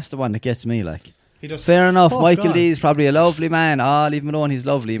 Like, that's the one that gets me, like. He does Fair enough, fuck Michael all. D is probably a lovely man. Oh, leave him alone, he's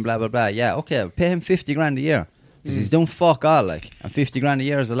lovely and blah, blah, blah. Yeah, okay, pay him 50 grand a year. Because he's done fuck all, like. And 50 grand a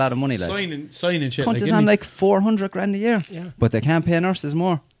year is a lot of money, like. Signing shit. Cunt Like, is isn't on he? like 400 grand a year. Yeah. But they can't pay nurses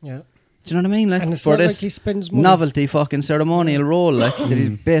more. Yeah. Do you know what I mean? Like, And it's for not like this he spends money. novelty fucking ceremonial role, like, that he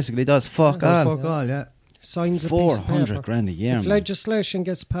basically does fuck all. Fuck all, yeah. Signs a piece of 400 paper. grand a year, If man. legislation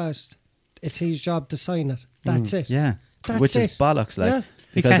gets passed, it's his job to sign it. That's it. Yeah. That's Which it. is bollocks, like. Yeah.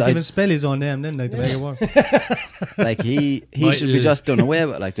 He Because can't I, even spell his own name then, like the way it works. like he should be just done away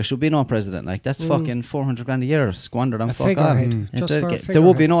with. Like, there should be no president. Like, that's fucking 400 grand a year squandered on A fuck all. figurehead. Just There, for a there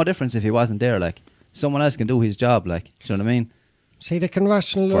would be figurehead. no difference if he wasn't there. Like, someone else can do his job. Like, do you know what I mean? See, they can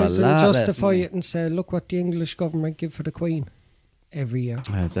rationalise For a and lot less justify money. it and say, look what the English government give for the Queen every year.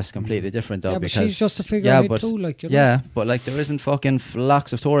 That's completely different, though. Yeah, but because she's just a figurehead but, too, like, you know. Yeah, but like, there isn't fucking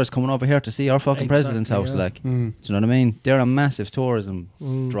flocks of tourists coming over here to see our fucking president's Exactly, house. yeah. Like, do you know what I mean? They're a massive tourism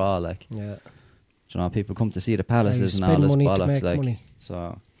draw. Like, Yeah. do you know, people come to see the palaces and all spend this money to bollocks. make Like, money.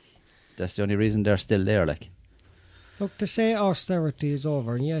 so that's the only reason they're still there. Like, Look, they say austerity is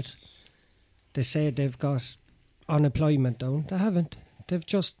over, and yet they say they've got unemployment down. They haven't. They've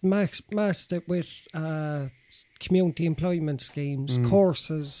just masked it with community employment schemes,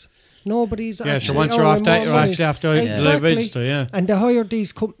 courses. Nobody's Yeah, actually so once you're earning off that, more you're money. actually after the Exactly. register, yeah. And they hired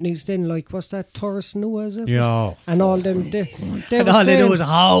these companies then, like, what's that, Taurus Nua, is it? Yeah. And all them, they And were all they do saying- is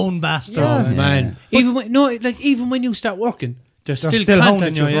hound bastards. Yeah. man. Man. Even when you start working, they're still still contact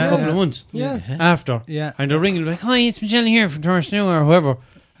hounding you you, for a yeah, couple yeah. of months Yeah. after. Yeah. And they're ringing like, hi, it's Michelle here from Taurus New or whoever.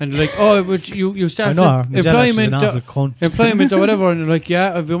 And they're like, oh, but you I started know her. Magella, she's employment, an awful cunt. employment or whatever. And they're like,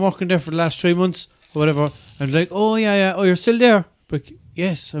 yeah, I've been working there for the last 3 months or whatever. And they're like, oh, yeah, oh, you're still there. But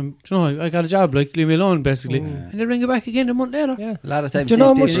yes, I got a job, like, leave me alone, basically. And they ring you back again a month later. Yeah. A lot of times Do you know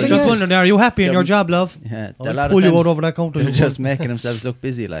how these much people they Just get? wondering, are you happy in your job, love? yeah, a I'll lot of pull you times out over that counter. they're just making themselves look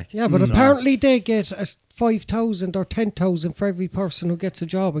busy, like. Yeah, but apparently they get 5,000 or 10,000 for every person who gets a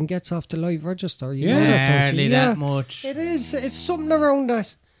job and gets off the live register. You know that, don't you? Hardly Yeah. that much. It is. It's something around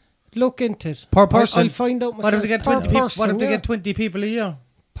that. Look into it. Per person. I'll find out myself. What if they get Per 20 people? person, What if they yeah. get 20 people a year?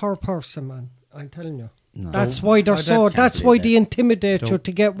 Per person, man. I'm telling you. No. That's why they're Oh, so. that's That's why they intimidate The you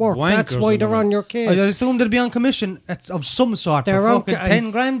to get work. That's wankers why and they're all. on your I case. assume they'll be on commission of some sort. They're They're out- fucking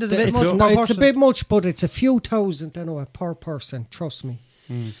 10 grand is a bit It's, much per it's a person. bit much, but it's a few thousand anyway per person. Trust me.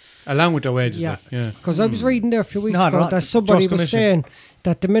 Along with their wages, Yeah. like, yeah. Because I was reading there a few weeks No, ago not that somebody just was commission. saying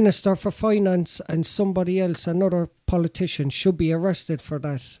that the Minister for Finance and somebody else, another politician, should be arrested for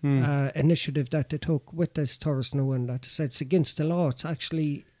that initiative that they took with this tourist now, and that said it's against the law. It's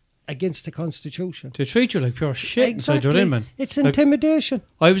actually against the Constitution. They treat you like pure shit inside your in, man. It's Like, intimidation.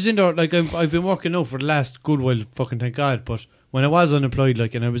 I was in there, like, I've been working now for the last good while, fucking thank God, but when I was unemployed,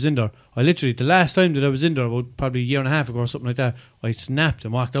 like, and I was in there, I literally, the last time that I was in there, about probably a year and a half ago or something like that, I snapped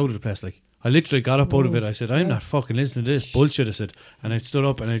and walked out of the place, like. I literally got up out of it. I said, I'm not fucking listening to this bullshit. I said, and I stood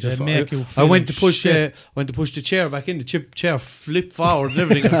up and I just, They make you I feel went to push shit. the chair back in. The chair flipped forward and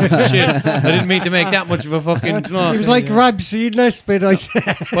everything. I was like, shit, I didn't mean to make that much of a fucking. It was like Ramsey Nesbitt. I said,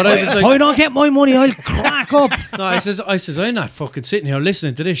 But I was If I like, don't get my money, I'll crack up. no, I says, I'm not fucking sitting here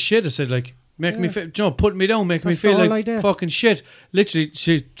listening to this shit. I said, like, make me feel, put me down, make me That's feel the whole like idea. fucking shit. Literally,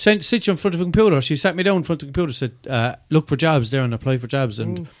 she sit you in front of a computer. She sat me down in front of the computer, said, look for jobs there and apply for jobs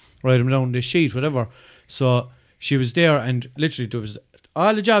and write them down on this sheet, whatever. So she was there, and literally there was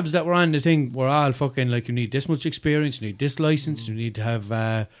all the jobs that were on the thing were all fucking like, you need this much experience, you need this license, you need to have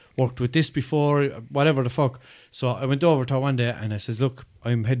worked with this before, whatever the fuck. So I went over to her one day and I says, look,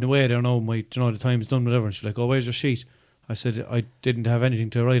 I'm heading away there now, the time's done, whatever. And she's like, oh, where's your sheet? I said, I didn't have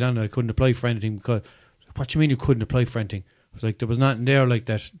anything to write on it. I couldn't apply for anything because. What do you mean you couldn't apply for anything? I was like, there was nothing there like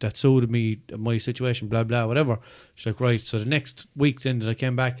that suited me, my situation, blah blah, whatever. She's like, right. So the next week then that I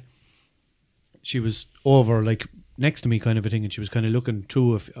came back, she was over like next to me, kind of a thing, and she was kind of looking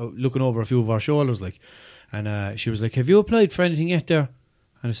over a few of our shoulders, like, and she was like, have you applied for anything yet there?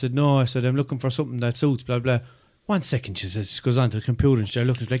 And I said, no. I said, I'm looking for something that suits, blah blah. 1 second, she says, she goes onto the computer and she's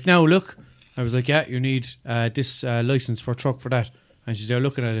looking, she's like, now look. I was like, yeah, you need this license for a truck for that. And she's there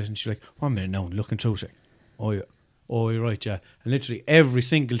looking at it and she's like, 1 minute now, looking through it. Oh, yeah. Oh, you're right, yeah. And literally every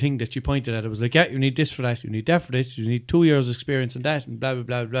single thing that she pointed at, it was like, yeah, you need this for that, you need that for this, you need 2 years experience in that, and blah, blah,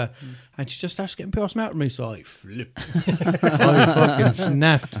 blah, blah. And she just starts getting pure smart with me, so I flipped. I fucking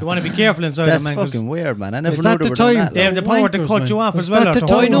snapped. You want to be careful inside That's them, man. 'cause fucking weird, man. I never Is knew that they the were doing time? that. They have Like. the power to wankers, cut man. you off Was as well. that or the to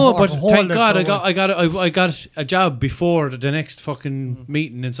time? I know, or but to hold thank it God for I got a job before the next fucking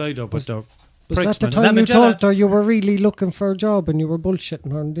meeting inside her, but they're was pricks, that the man. time you Magella? told her you were really looking for a job and you were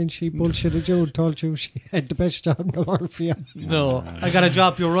bullshitting her, and then she bullshitted you and told you she had the best job in the world for you? No, I got a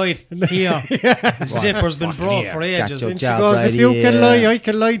job for you right here. The zipper's been broke for Got ages. your And she job goes, right if you can here. lie, I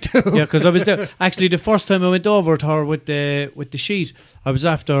can lie too. Yeah, because I was there. Actually, the first time I went over to her with the sheet, I was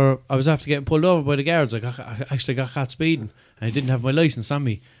after getting pulled over by the guards. I actually got caught speeding, and I didn't have my license on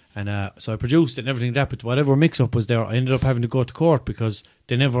me. And so I produced it and everything like that, but whatever mix-up was there, I ended up having to go to court because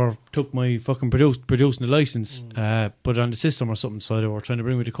they never took my fucking producing the license, put it on the system or something, so they were trying to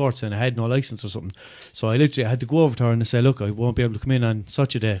bring me to court saying I had no license or something. So I literally had to go over to her and say, look, I won't be able to come in on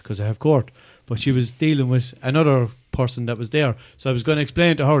such a day because I have court. But she was dealing with another person that was there, so I was going to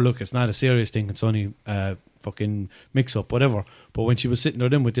explain to her, look, it's not a serious thing, it's only fucking mix-up, whatever. But when she was sitting there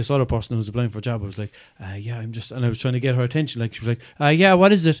then with this other person who was applying for a job, I was like, yeah, and I was trying to get her attention. Like, she was like, yeah,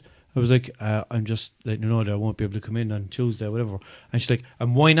 what is it? I was like, I'm just letting you know that I won't be able to come in on Tuesday, whatever. And she's like,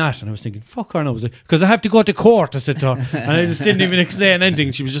 and why not? And I was thinking, fuck her. And I was like, because I have to go to court, I said to her. And I just didn't even explain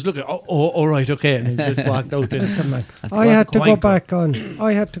anything. She was just looking, all right, okay. And I just walked out. Listen, man, That's I had to go wanker. back on.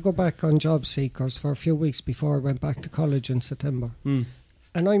 I had to go back on job seekers for a few weeks before I went back to college in September. Mm.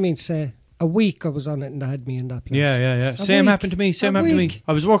 And I mean, say a week I was on it, and they had me in that place. Yeah. A Same week. happened to me. A Same happened to me. week.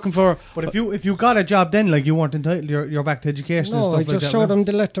 I was working for... But if you got a job then, like you weren't entitled, you're back to education and No, stuff I like that. just showed right? them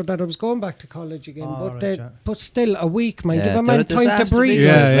the letter that I was going back to college again. Oh, but right, they, yeah. but still, a week, man. Yeah, Give a they're man a time to disaster breathe. these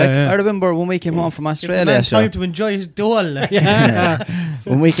Yeah, days. yeah, Like, yeah. I remember when we came home from Give the Australia. man sure. time to enjoy his dole. Like.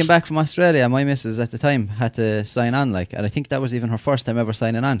 When we came back from Australia, my missus at the time had to sign on, like, and I think that was even her first time ever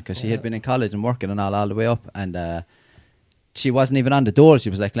signing on because she had been in college and working and all the way up, and she wasn't even on the dole. She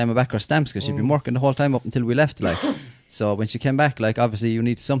was like, "Let me back her stamps," because she'd been working the whole time up until we left, like. So when she came back, like, obviously you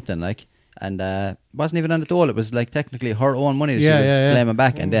need something, like, And wasn't even on the dole. It was like technically her own money that Yeah, she was yeah, yeah. claiming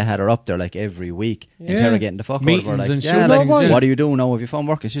back, and they had her up there like every week, interrogating the fuck out of her. Meetings Like, and yeah, shit. like, Yeah. what are you doing now? Have you found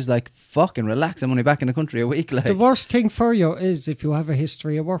work? And she's like, fucking relax. I'm only back in the country a week. Like, The worst thing for you is if you have a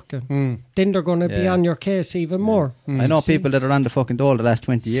history of working. Then they're going to be Yeah. on your case even more. I know people that are on the fucking dole the last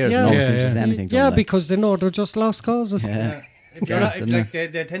 20 years, Yeah. and no one Yeah, seems to yeah. say anything to Yeah, them. Like, because they know they're just lost causes. yeah. If you're Yeah, not, if, isn't like,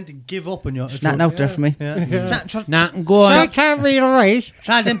 they tend to give up on you. if Nothing you're- out there for me. Yeah. Nah, go So I on. can't read or write.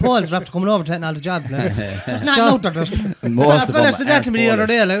 Try them Poles are after coming over taking all the jobs. Like. There's nothing out there. Most A of fella them said that to me the are other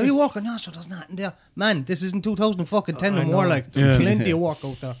day. Like, are you working? No, so there's nothing there. Man, this isn't 2010 no more. Like, there's Yeah. plenty of work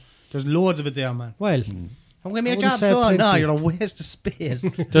out there. There's loads of it there, man. Well, Come give me a wouldn't job, say so no, plenty. you're a waste of space.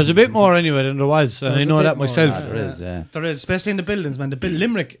 There's a bit more anyway than there was, and I There's a know bit that more. myself. Ah, there is, yeah. There is, especially in the buildings, man.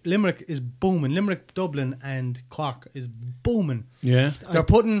 Limerick is booming. Limerick, Dublin, and Cork is booming. Yeah. They're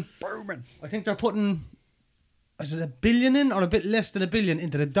putting, I think they're putting, is it $1 billion in or a bit less than $1 billion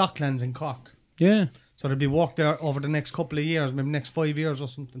into the Docklands in Cork? Yeah. So there'll be work there over the next couple of years, maybe next 5 years or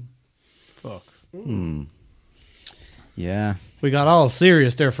something. Fuck. Yeah. We got all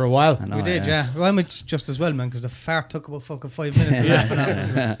serious there for a while. I know, We did, yeah. Well, I might just as well, man, because the fart took about fucking 5 minutes of laughing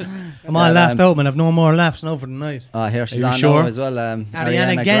at it. I'm all laughed out, man. I've no more laughs now for the night. Oh, here she's you on sure? now as well.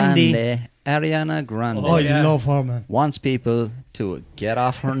 Ariana Grande. Ariana Grande. Oh, I love her, man. Wants people to get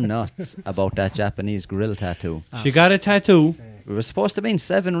off her nuts about that Japanese grill tattoo. She got a tattoo. We were supposed to mean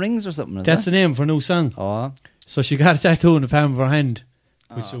 7 rings or something. Is That's that? the name for a new song. Oh, So she got a tattoo in the palm of her hand,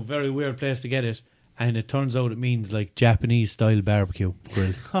 which is a very weird place to get it. And it turns out it means like Japanese style barbecue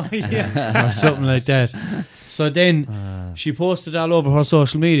grill Oh, yeah. or something like that. So then she posted all over her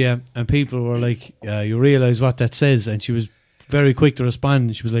social media, and people were like, "You realise what that says?" And she was very quick to respond.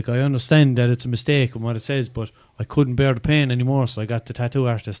 And she was like, "I understand that it's a mistake and what it says, but I couldn't bear the pain anymore, so I got the tattoo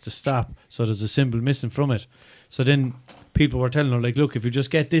artist to stop. So there's a symbol missing from it." So then people were telling her like, "Look, if you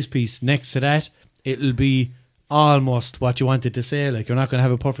just get this piece next to that, it'll be almost what you wanted to say. Like, you're not going to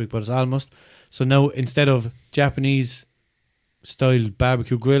have it perfect, but it's almost." So now, instead of Japanese style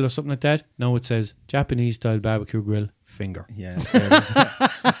barbecue grill or something like that, now it says Japanese style barbecue grill finger. yeah. there it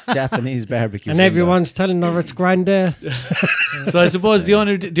is. Japanese barbecue. and finger. everyone's telling her it's grande. So I suppose the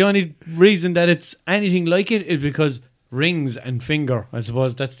only reason that it's anything like it is because rings and finger. I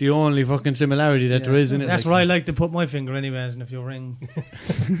suppose that's the only fucking similarity that there is in it. That's like, where I like to put my finger anyways, and if you ring.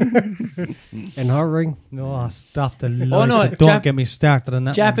 In her ring. No, stop the lights. Oh, no, Don't get me started on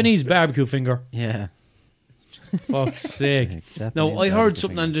that. Japanese barbecue finger. Yeah. Fuck's sake. Japanese No, I heard barbecue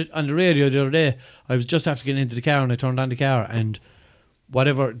something finger. on the radio the other day. I was just after getting into the car and I turned on the car and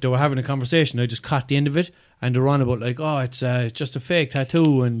whatever, they were having a conversation. I just caught the end of it and they were on about like, oh, it's just a fake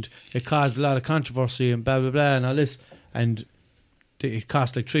tattoo and it caused a lot of controversy and blah, blah, blah and all this. And it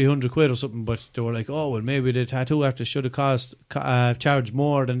cost like 300 quid or something, but they were like, oh, well, maybe the tattoo artist should have charged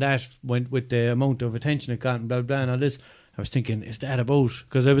more than that with the amount of attention it got and blah, blah, blah and all this. I was thinking, is that about?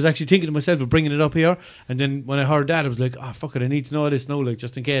 Because I was actually thinking to myself of bringing it up here, and then when I heard that, I was like, oh, fuck it, I need to know this now, like,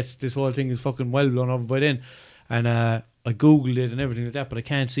 just in case this whole thing is fucking well blown over by then. And I Googled it and everything like that, but I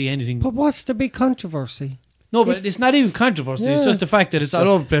can't see anything. But what's the big controversy? No, but it's not even controversy, it's Yeah. just the fact that it's all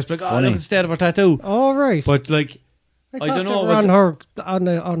over the place, like, oh, funny. look at the state of her tattoo. All right. But, like, I thought don't they know.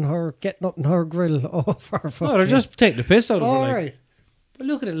 were on her getting up in her grill over. No, they're just taking the piss out of her, All like. right. But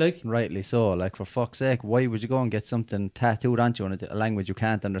look at it, like. Rightly so. Like, for fuck's sake, why would you go and get something tattooed onto you in a language you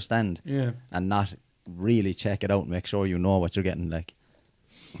can't understand Yeah. and not really check it out and make sure you know what you're getting? Like,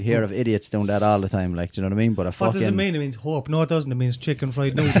 you hear of idiots doing that all the time. Like, do you know what I mean? But a What fucking does it mean? It means hope. No, it doesn't. It means chicken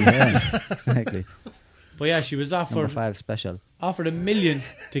fried noodles. Yeah, exactly. But yeah, she was Number offered 5 special. $1 million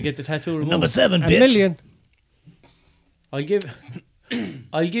to get the tattoo removed. 7, $1 million. I'll give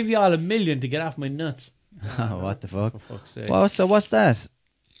you all $1 million to get off my nuts. Oh, what the fuck? For fuck's sake. Well, so what's that?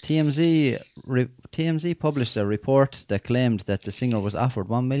 TMZ published a report that claimed that the singer was offered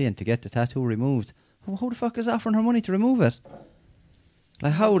 $1 million to get the tattoo removed. Well, who the fuck is offering her money to remove it?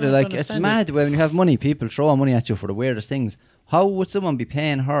 Like, how would it? don't Like, it's understand mad when you have money, people throw money at you for the weirdest things. How would someone be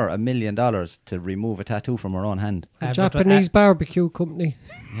paying her $1 million to remove a tattoo from her own hand? A Japanese barbecue company.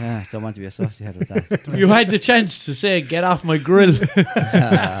 Yeah, don't want to be associated with that. You had the chance to say, get off my grill.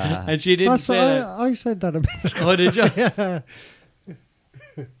 And she didn't That's say what that. I said that a bit. Oh, did you?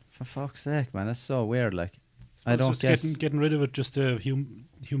 For fuck's sake, man, that's so weird. Like, I It's don't just get. getting rid of it, just the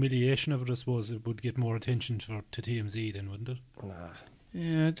humiliation of it, I suppose. It would get more attention to TMZ then, wouldn't it?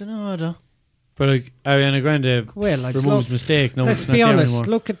 Yeah, I don't know, though. But like, Ariana Grande Well, like, removes mistake. No, let's it's not be there honest. anymore.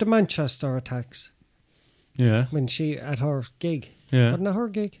 Look at the Manchester attacks. Yeah. when she at her gig. Yeah. Wasn't it her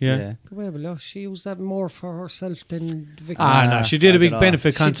gig? Yeah. Go away, well, she used that more for herself than the victim. No, she did a big I dunno.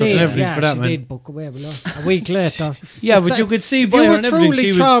 benefit concert and everything for that, she man. did, but go away, well, a week later. Yeah, If but that- you could see if by you her were and everything, truly she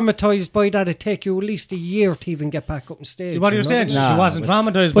was... traumatised by that, it'd take you at least a year to even get back up on stage. What are you know? saying? Nah, She wasn't but-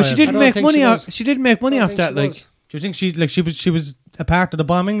 traumatized But by she it. didn't don't make think money she off. was. She didn't make money Don't off think that. she Like, was. Do you think she was a part of the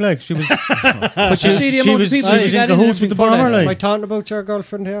bombing? Like she was. but you see the she amount of was- people she she was in got in cahoots with and the everything for bomber, that. like. Am I talking about your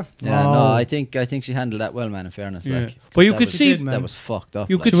girlfriend here? Yeah, Oh. no, I think she handled that well, man. In fairness, Yeah. like, But you that could was- see- that was fucked up.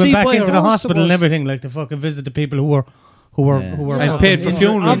 You like. could She went see back by into her the also hospital and was- everything, like to fucking visit the people who were Yeah. And paid for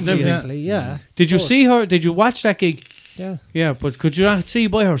funerals and everything. Obviously, yeah. Did you see her? Did you watch that gig? Yeah. Yeah, but could you not see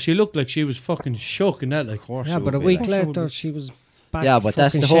by her? She looked like she was fucking shook and that. Like, Yeah, but a week later she was back. Yeah, but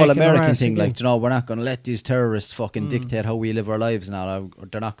that's fucking the whole shaking her American arse thing. again. Like, you know, we're not going to let these terrorists fucking dictate how we live our lives now. Or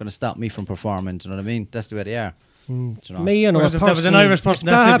they're not going to stop me from performing. Do you know what I mean? That's the way they are. Do you know? Me, you know, Whereas if there was an personally, Irish if person,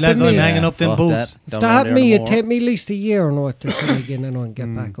 that that's it, happened lads, to I'm me- hanging up them fuck boots. that. If Don't that run happened there me, no it'd more. take me at least a year or what to sit again and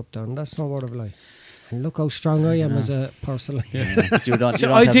get back up down. That's not what I've like. And look how strong I am as a person. Yeah, but you don't, you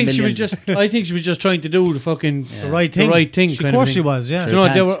don't I have think she was millions. just. I think she was just trying to do the fucking. Yeah. The right thing. The right thing, Of kind of course thing. she was. Yeah. You know,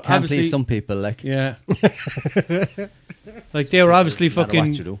 can't, they were can't obviously- please some people, like. Yeah. Like they were obviously no matter what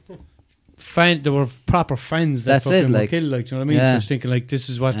you fucking. do. They were proper friends. That That's fucking it, were like- killed. Like, do you know what I mean? Yeah. So she's thinking like, this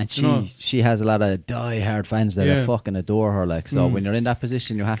is what And you know. she has a lot of die-hard fans that Yeah. fucking adore her. Like, so when you're in that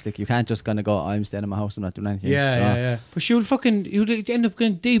position, you can't just kind of go, I'm staying in my house, I'm not doing anything. Yeah, you know? yeah, yeah. But she would fucking. You'd end up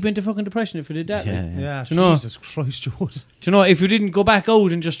going deep into fucking depression if you did that. Yeah, like. yeah. Yeah. Do you know? Jesus Christ, you would. Do you know, if you didn't go back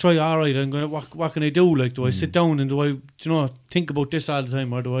out and just try, all right, I'm gonna. What can I do? Like, do I sit down and do I, do you know, think about this all the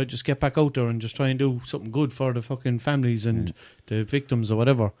time, or do I just get back out there and just try and do something good for the fucking families and the victims or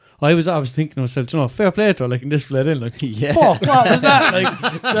whatever? I was thinking to myself, do you know, fair play to her, like in this flat in, like, Yeah. fuck, what was that? Like,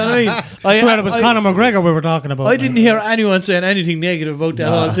 do you know what I mean? I swear it was Conor McGregor we were talking about. I didn't hear anyone saying anything negative about that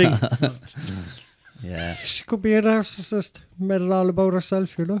whole thing. Yeah. She could be a narcissist. Made it all about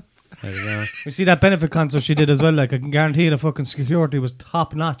herself, you know. We see that benefit concert she did as well. Like I can guarantee the fucking security was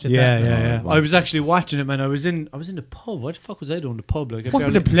top notch. Yeah, that. yeah, yeah. I was actually watching it, man. I was in the pub. What the fuck was I doing in the pub? Like, What were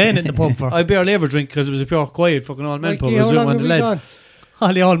they playing in the pub for? I barely ever drink because it was a pure quiet fucking all men pub. Mikey, I was how with long one have of we the lads. gone?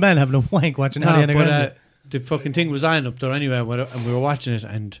 All the old men having a wank watching Nah, Ariana but Grande. the fucking thing was on up there anyway, and we were watching it,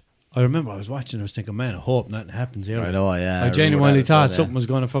 and I remember I was watching it, I was thinking, man, I hope nothing happens here. I know, yeah. I remember genuinely that as well, thought yeah. something was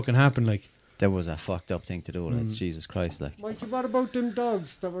going to fucking happen, like. That was a fucked up thing to do. Like, Jesus Christ, like. Mikey, what about them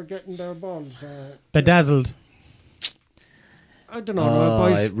dogs that were getting their balls? Bedazzled. I don't know, Oh,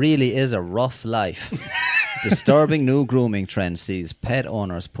 boys. it really is a rough life. Disturbing new grooming trend sees pet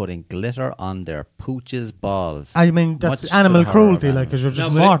owners putting glitter on their pooch's balls. I mean, that's Much animal to the horror cruelty, of like, because you're No,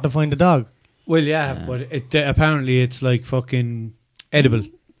 just but smart to find a dog. Well, yeah, but it apparently it's like fucking edible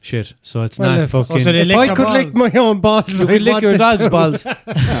shit, so it's Well, not if- fucking. Also, they If lick I your could balls. lick my own balls, you I'd could lick want your it dog's too. balls.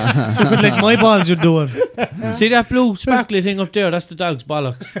 If you could lick my balls, you'd do it. See that blue sparkly thing up there? That's the dog's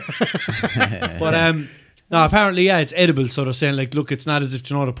bollocks. But no, apparently, yeah, it's edible. So they're saying, like, look, it's not as if,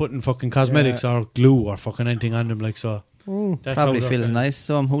 you know, they're putting fucking cosmetics or glue or fucking anything on them, like, so. That's Probably how they're- feels nice.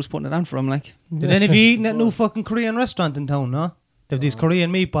 So who's putting it on for him? Like, Did any of you eat in that new fucking Korean restaurant in town, no? They have these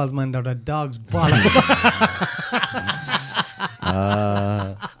Korean meatballs, man. They're the dog's bollocks.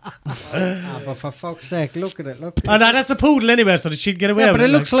 Ah, but for fuck's sake, look at it, look. Oh, no, that's a poodle anyway, so that she'd get away Yeah, with but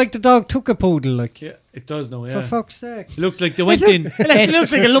it like. looks like the dog took a poodle, like. Yeah, it does now, For yeah. fuck's sake. It looks like they went in It actually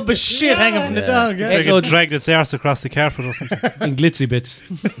looks like a lump of shit hanging from the Yeah. dog. It's Yeah. like it dragged its arse across the carpet or something. in glitzy bits.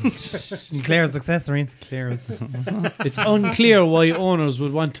 Claire's accessories. Claire's. It's unclear why owners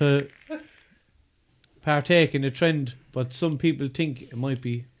would want to partake in the trend, but some people think it might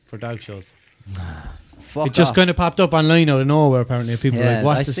be for dog shows. fuck It just off. kind of popped up online out of nowhere, apparently. People were Yeah, like,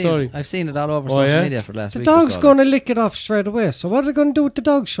 what's I've the seen, story? I've seen it all over Oh, social yeah? media for the last The week. or dog's so, going to lick it off straight away. So what are they going to do with the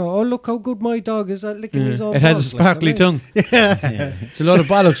dog show? Oh, look how good my dog is at licking his own It has a balls, like, sparkly I mean. tongue. Yeah. It's a lot of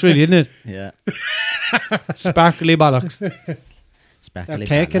bollocks, really, isn't it? Yeah. Sparkly bollocks. Sparkly They're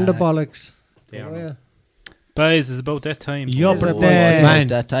taking the bollocks. bollocks. They are, Oh, man. yeah. Guys, it's about that time. Yup, Oh, there. it's Man. about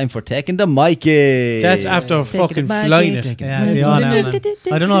that time for taking the Mikey. That's after fucking flying it. Yeah, they are now, man.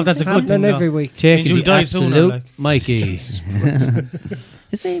 I don't know if that's a good thing. Happening every though. week. Taking Means the you'll die sooner, absolute like. Mikey. His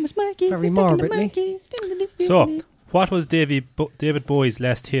name is Mikey. Very He's taking the morbid, eh? Mikey. So, what was David Bowie's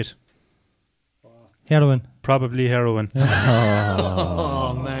last hit? Heroin. Probably heroin.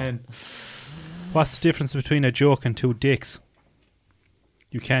 Oh, man. What's the difference between a joke and two dicks?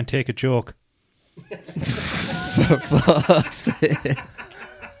 You can't take a joke. For fuck's sake.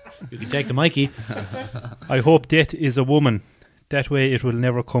 You can take the Mikey. I hope that is a woman. That way it will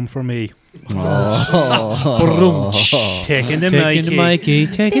never come for me. Oh. Taking the Taking the Mikey,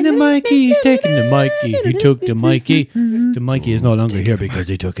 taking the Mikey, he's taking the Mikey. He took the Mikey. The Mikey is no longer here because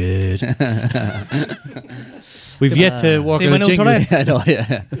he took it. We've yet to work See on my a new jingle. Tourette's? I know,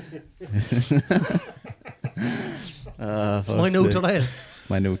 yeah. It's my new Tourette.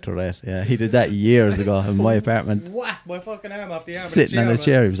 My new Tourette, yeah. He did that years ago in my apartment. Whack my fucking arm off the arm Sitting on of a the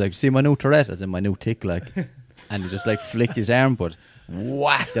chair. He was like, see my new Tourette? As in my new tick, like. And he just like flicked his arm, but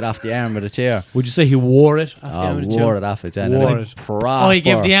whacked it off the arm of the chair. Would you say he wore it? Wore it off it, yeah. Wore Like it. Proper, I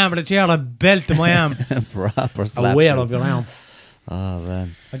give the arm of the chair a belt to my arm. proper slap. Aware of your arm. Oh,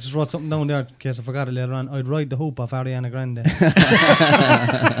 man. I just wrote something down there in case I forgot it later on. I'd ride the hoop off Ariana Grande. I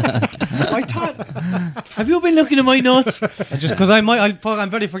thought. Have you been looking at my notes? Just because I'm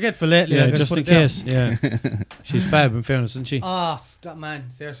very forgetful lately. Yeah, like, I just put in it down. case. Yeah. She's fab, in fairness, isn't she? Oh, stop, man.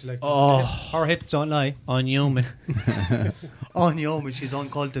 Seriously, like, Oh. her hips don't lie. On Yeoman. On Yomi, she's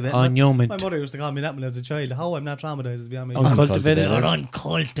uncultivated. On Yeoman. My mother used to call me that when I was a child. How I'm not traumatized is beyond me. Uncultivated. Uncultivated.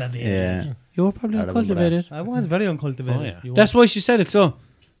 Uncultivated. Yeah. You were probably I remember uncultivated. I was very uncultivated. Oh, yeah. You That's why she said it so.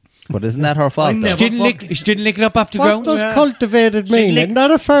 But isn't that her fault? I though? never- She didn't lick it up off the What ground. does Yeah. cultivated She mean? licked-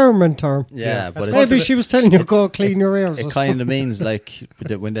 Not a farming term. Yeah, but Maybe it's, she was telling you it's- go clean your ears. it or kind something. of means like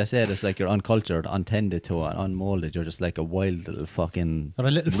when they say it, it's like you're uncultured, untended to, unmolded. You're just like a wild little fucking. Or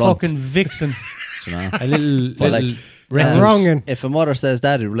a little runt, fucking vixen. you know? A little, But little like, recluse. wronging. If a mother says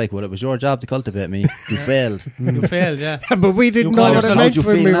that, it'd be like, well, it was your job to cultivate me. You failed. You failed, yeah. But we didn't You know call what it yourself- meant how'd you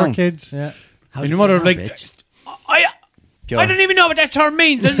when feel we now? were kids. Yeah. And your mother like, I don't even know what that term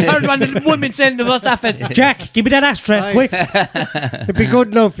means. I just heard one of the women saying to us after. Jack, give me that ashtray, quick. It'd be good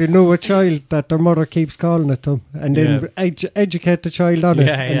enough you know a child that their mother keeps calling it to, and then educate the child on it,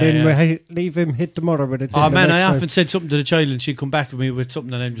 Yeah, and yeah, then yeah. we leave him hit the mother with it. Oh then the man, I next time. often said something to the child and she'd come back with me with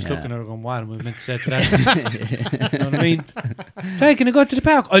something and I'm just Yeah. looking at her going, what am I meant to say to that? You know what I mean? Hey, can I go to the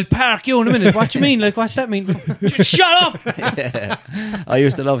park? I'll park you in a minute. What you mean? Like, what's that mean? Just shut up! I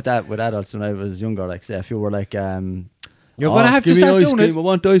used to love that with adults when I was younger. Like, say, if you were like, You're going to have to give me start ice doing cream, it. I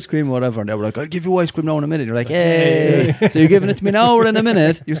want ice cream or whatever. And they were like, I'll give you ice cream now in a minute. You're like, hey. So you're giving it to me now or in a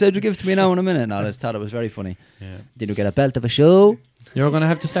minute? You said you give it to me now in a minute. And I just thought it was very funny. Yeah. Did you get a belt of a show? You're going to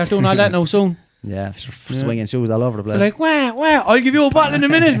have to start doing all that now soon. Yeah, swinging shoes all over the place. They're like, wow, I'll give you a bottle in a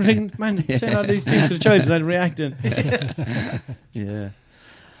minute. I'm thinking, man, saying all these things to the child and then reacting. Yeah.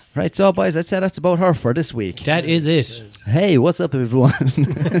 Right, so boys, I'd say that's about her for this week. That is it. Hey, what's up, everyone?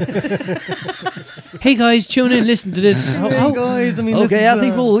 Hey guys, tune in, listen to this. Hey guys, I mean, this Okay, is, I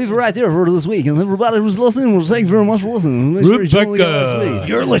think we'll leave it right there for this week. And everybody who's listening, well, thank you very much for listening. Make sure you join me next week.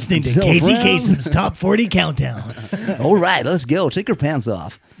 You're listening to So, Casey friends- Kasem's Top 40 Countdown. All right, let's go. Take your pants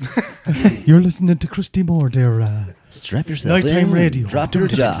off. You're listening to Christy Moore there. Strap yourself Nighttime in. radio. Drop your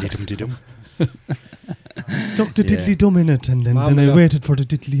jocks. Stuck the diddly dum in it, and then I waited for the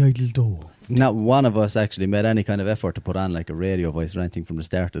diddly idle dough. Not one of us actually made any kind of effort to put on like a radio voice or anything from the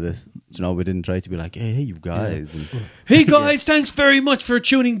start of this. You know, we didn't try to be like, hey, you guys. And Hey guys, thanks very much for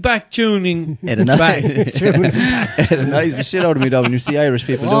tuning back. it annoys the shit out of me though when you see Irish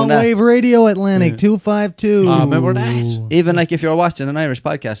people doing Long that. Wave Radio Atlantic 252. Remember that? Even like if you're watching an Irish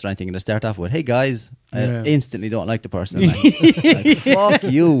podcast or anything and they start off with, hey guys, Yeah. I instantly don't like the person. Like, fuck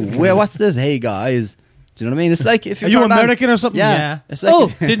you. Where? What's this? Hey guys. Do you know what I mean? It's like if Are you turned on- American or something? Yeah. It's like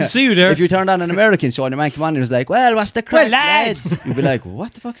Oh, didn't see you there. if you turned on an American show and your man come on and he was like, well, what's the crack, Well, lads. You'd be like,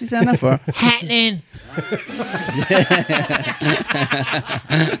 what the fuck's he saying that for? Happening.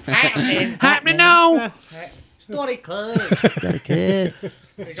 Happening now. Story, cuz. Got a kid.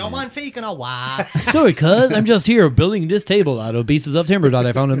 Is your man faking or what? Story, cuz I'm just here building this table out of pieces of timber that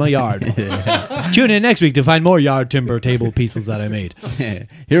I found in my yard. Tune in next week to find more yard timber table pieces that I made.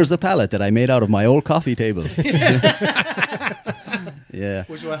 Here's a pallet that I made out of my old coffee table. Yeah.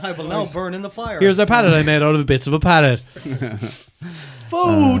 Which I will now burn in the fire. Here's a pallet I made out of bits of a pallet.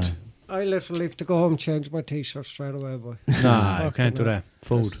 food. I literally have to go home and change my t-shirt straight away, boy. Nah, you can't do that.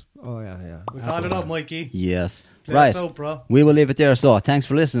 Food. Oh yeah. We caught it up, Mikey. Yes. Clear Right. us out, bro. We will leave it there. So thanks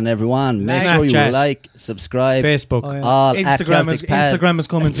for listening, everyone. Make sure you Snapchat. like, subscribe. Facebook. Oh, yeah. All at Celtic Pad. Instagram is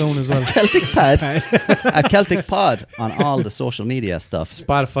coming soon as well. Celtic Pad. At Celtic Pod on all the social media stuff.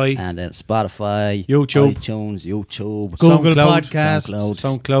 Spotify. And then Spotify, YouTube. iTunes, YouTube, Google SoundCloud. Podcasts.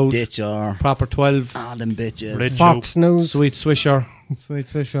 SoundCloud. Stitcher, Proper 12. all them bitches. Red Fox News. Sweet Swisher. Sweet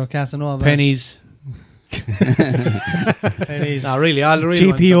Fisher, Casanova. Pennies. Pennies. Nah, really, all the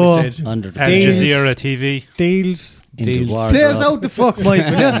real GPO. ones that we said. Under the Al Deals. Jazeera TV. Deals. into Deals. wardrobe. Players out the fuck, Mike,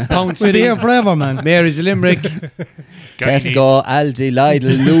 will you? Pounce We're here forever, man. Mary's a Limerick. Tesco, Aldi,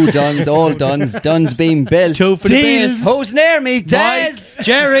 Lidl, new Duns, old Duns, Duns being built. 2 for the base. Who's near me? Des!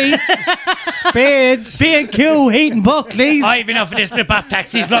 Jerry. Spades. B&Q, Heaton Buckley's. I've enough of this rip-off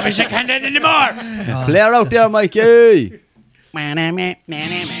taxis rubbish. I can't do it anymore. Player out there, Mikey. Keep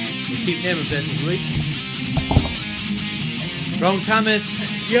naming places, right? Ron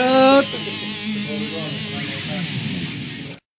Thomas. Yeah.